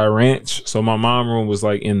East Side Ranch, so my mom room was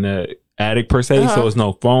like in the attic per se, so there's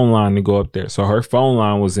no phone line to go up there. So her phone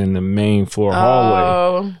line was in the main floor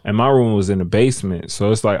hallway, and my room was in the basement.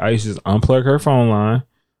 So it's like I used to just unplug her phone line,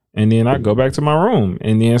 And then I go back to my room.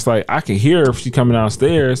 And then it's like, I can hear her if she's coming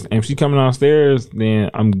downstairs. And if she's coming downstairs, then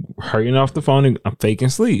I'm hurrying off the phone and I'm faking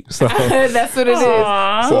sleep. So that's what it is.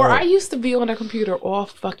 Aww. Or I used to be on a computer all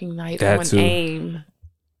fucking night on AIM.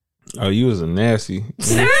 Oh, you was a nasty.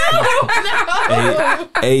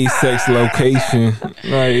 A sex location.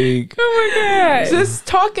 Like, Oh my God. just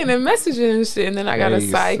talking and messaging and shit. And then I got a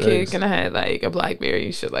Hey, sidekick sex. and I had like a BlackBerry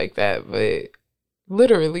and shit like that. But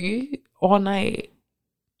literally all night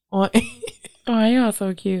on Oh, y'all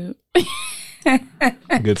so cute.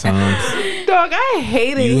 good times. Dog, I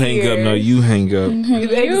hate it. You hang up. No, you hang up.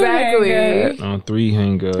 Exactly. On 3,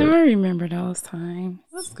 hang up. I remember those times.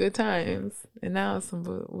 That's good times. And now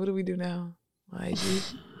what do we do now? IG.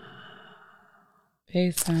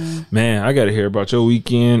 FaceTime. Man, I got to hear about your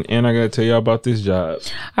weekend and I got to tell y'all about this job.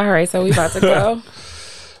 All right, so we about to go.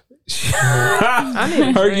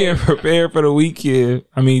 Her getting prepared for the weekend.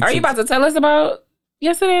 I mean, Are you about to tell us about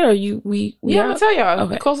yesterday, or we Yeah, I'm out? gonna tell y'all.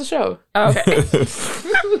 Okay. Close the show. Okay.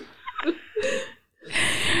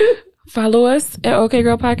 Follow us at OK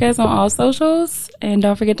Girl Podcast on all socials. And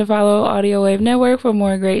don't forget to follow Audio Wave Network for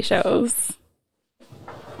more great shows.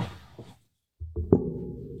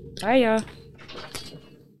 Bye, y'all.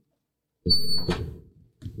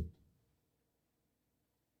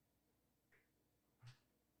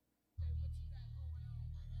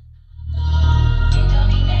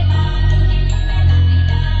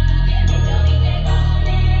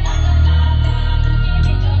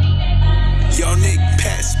 Yo, Nick,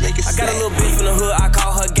 pass, make it I got a little bitch from the hood, I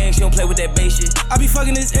call her gang, she don't play with that bass shit. I be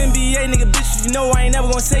fucking this NBA nigga bitch, you know I ain't never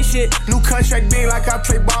gonna say shit. New contract big like I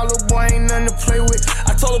play ball, little boy, ain't nothing to play with.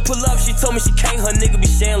 I told her pull up, she told me she can't, her nigga be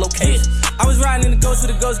sharing location. I was riding in the ghost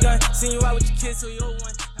with a ghost gun, seen you out with your kids, so you old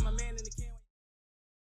one.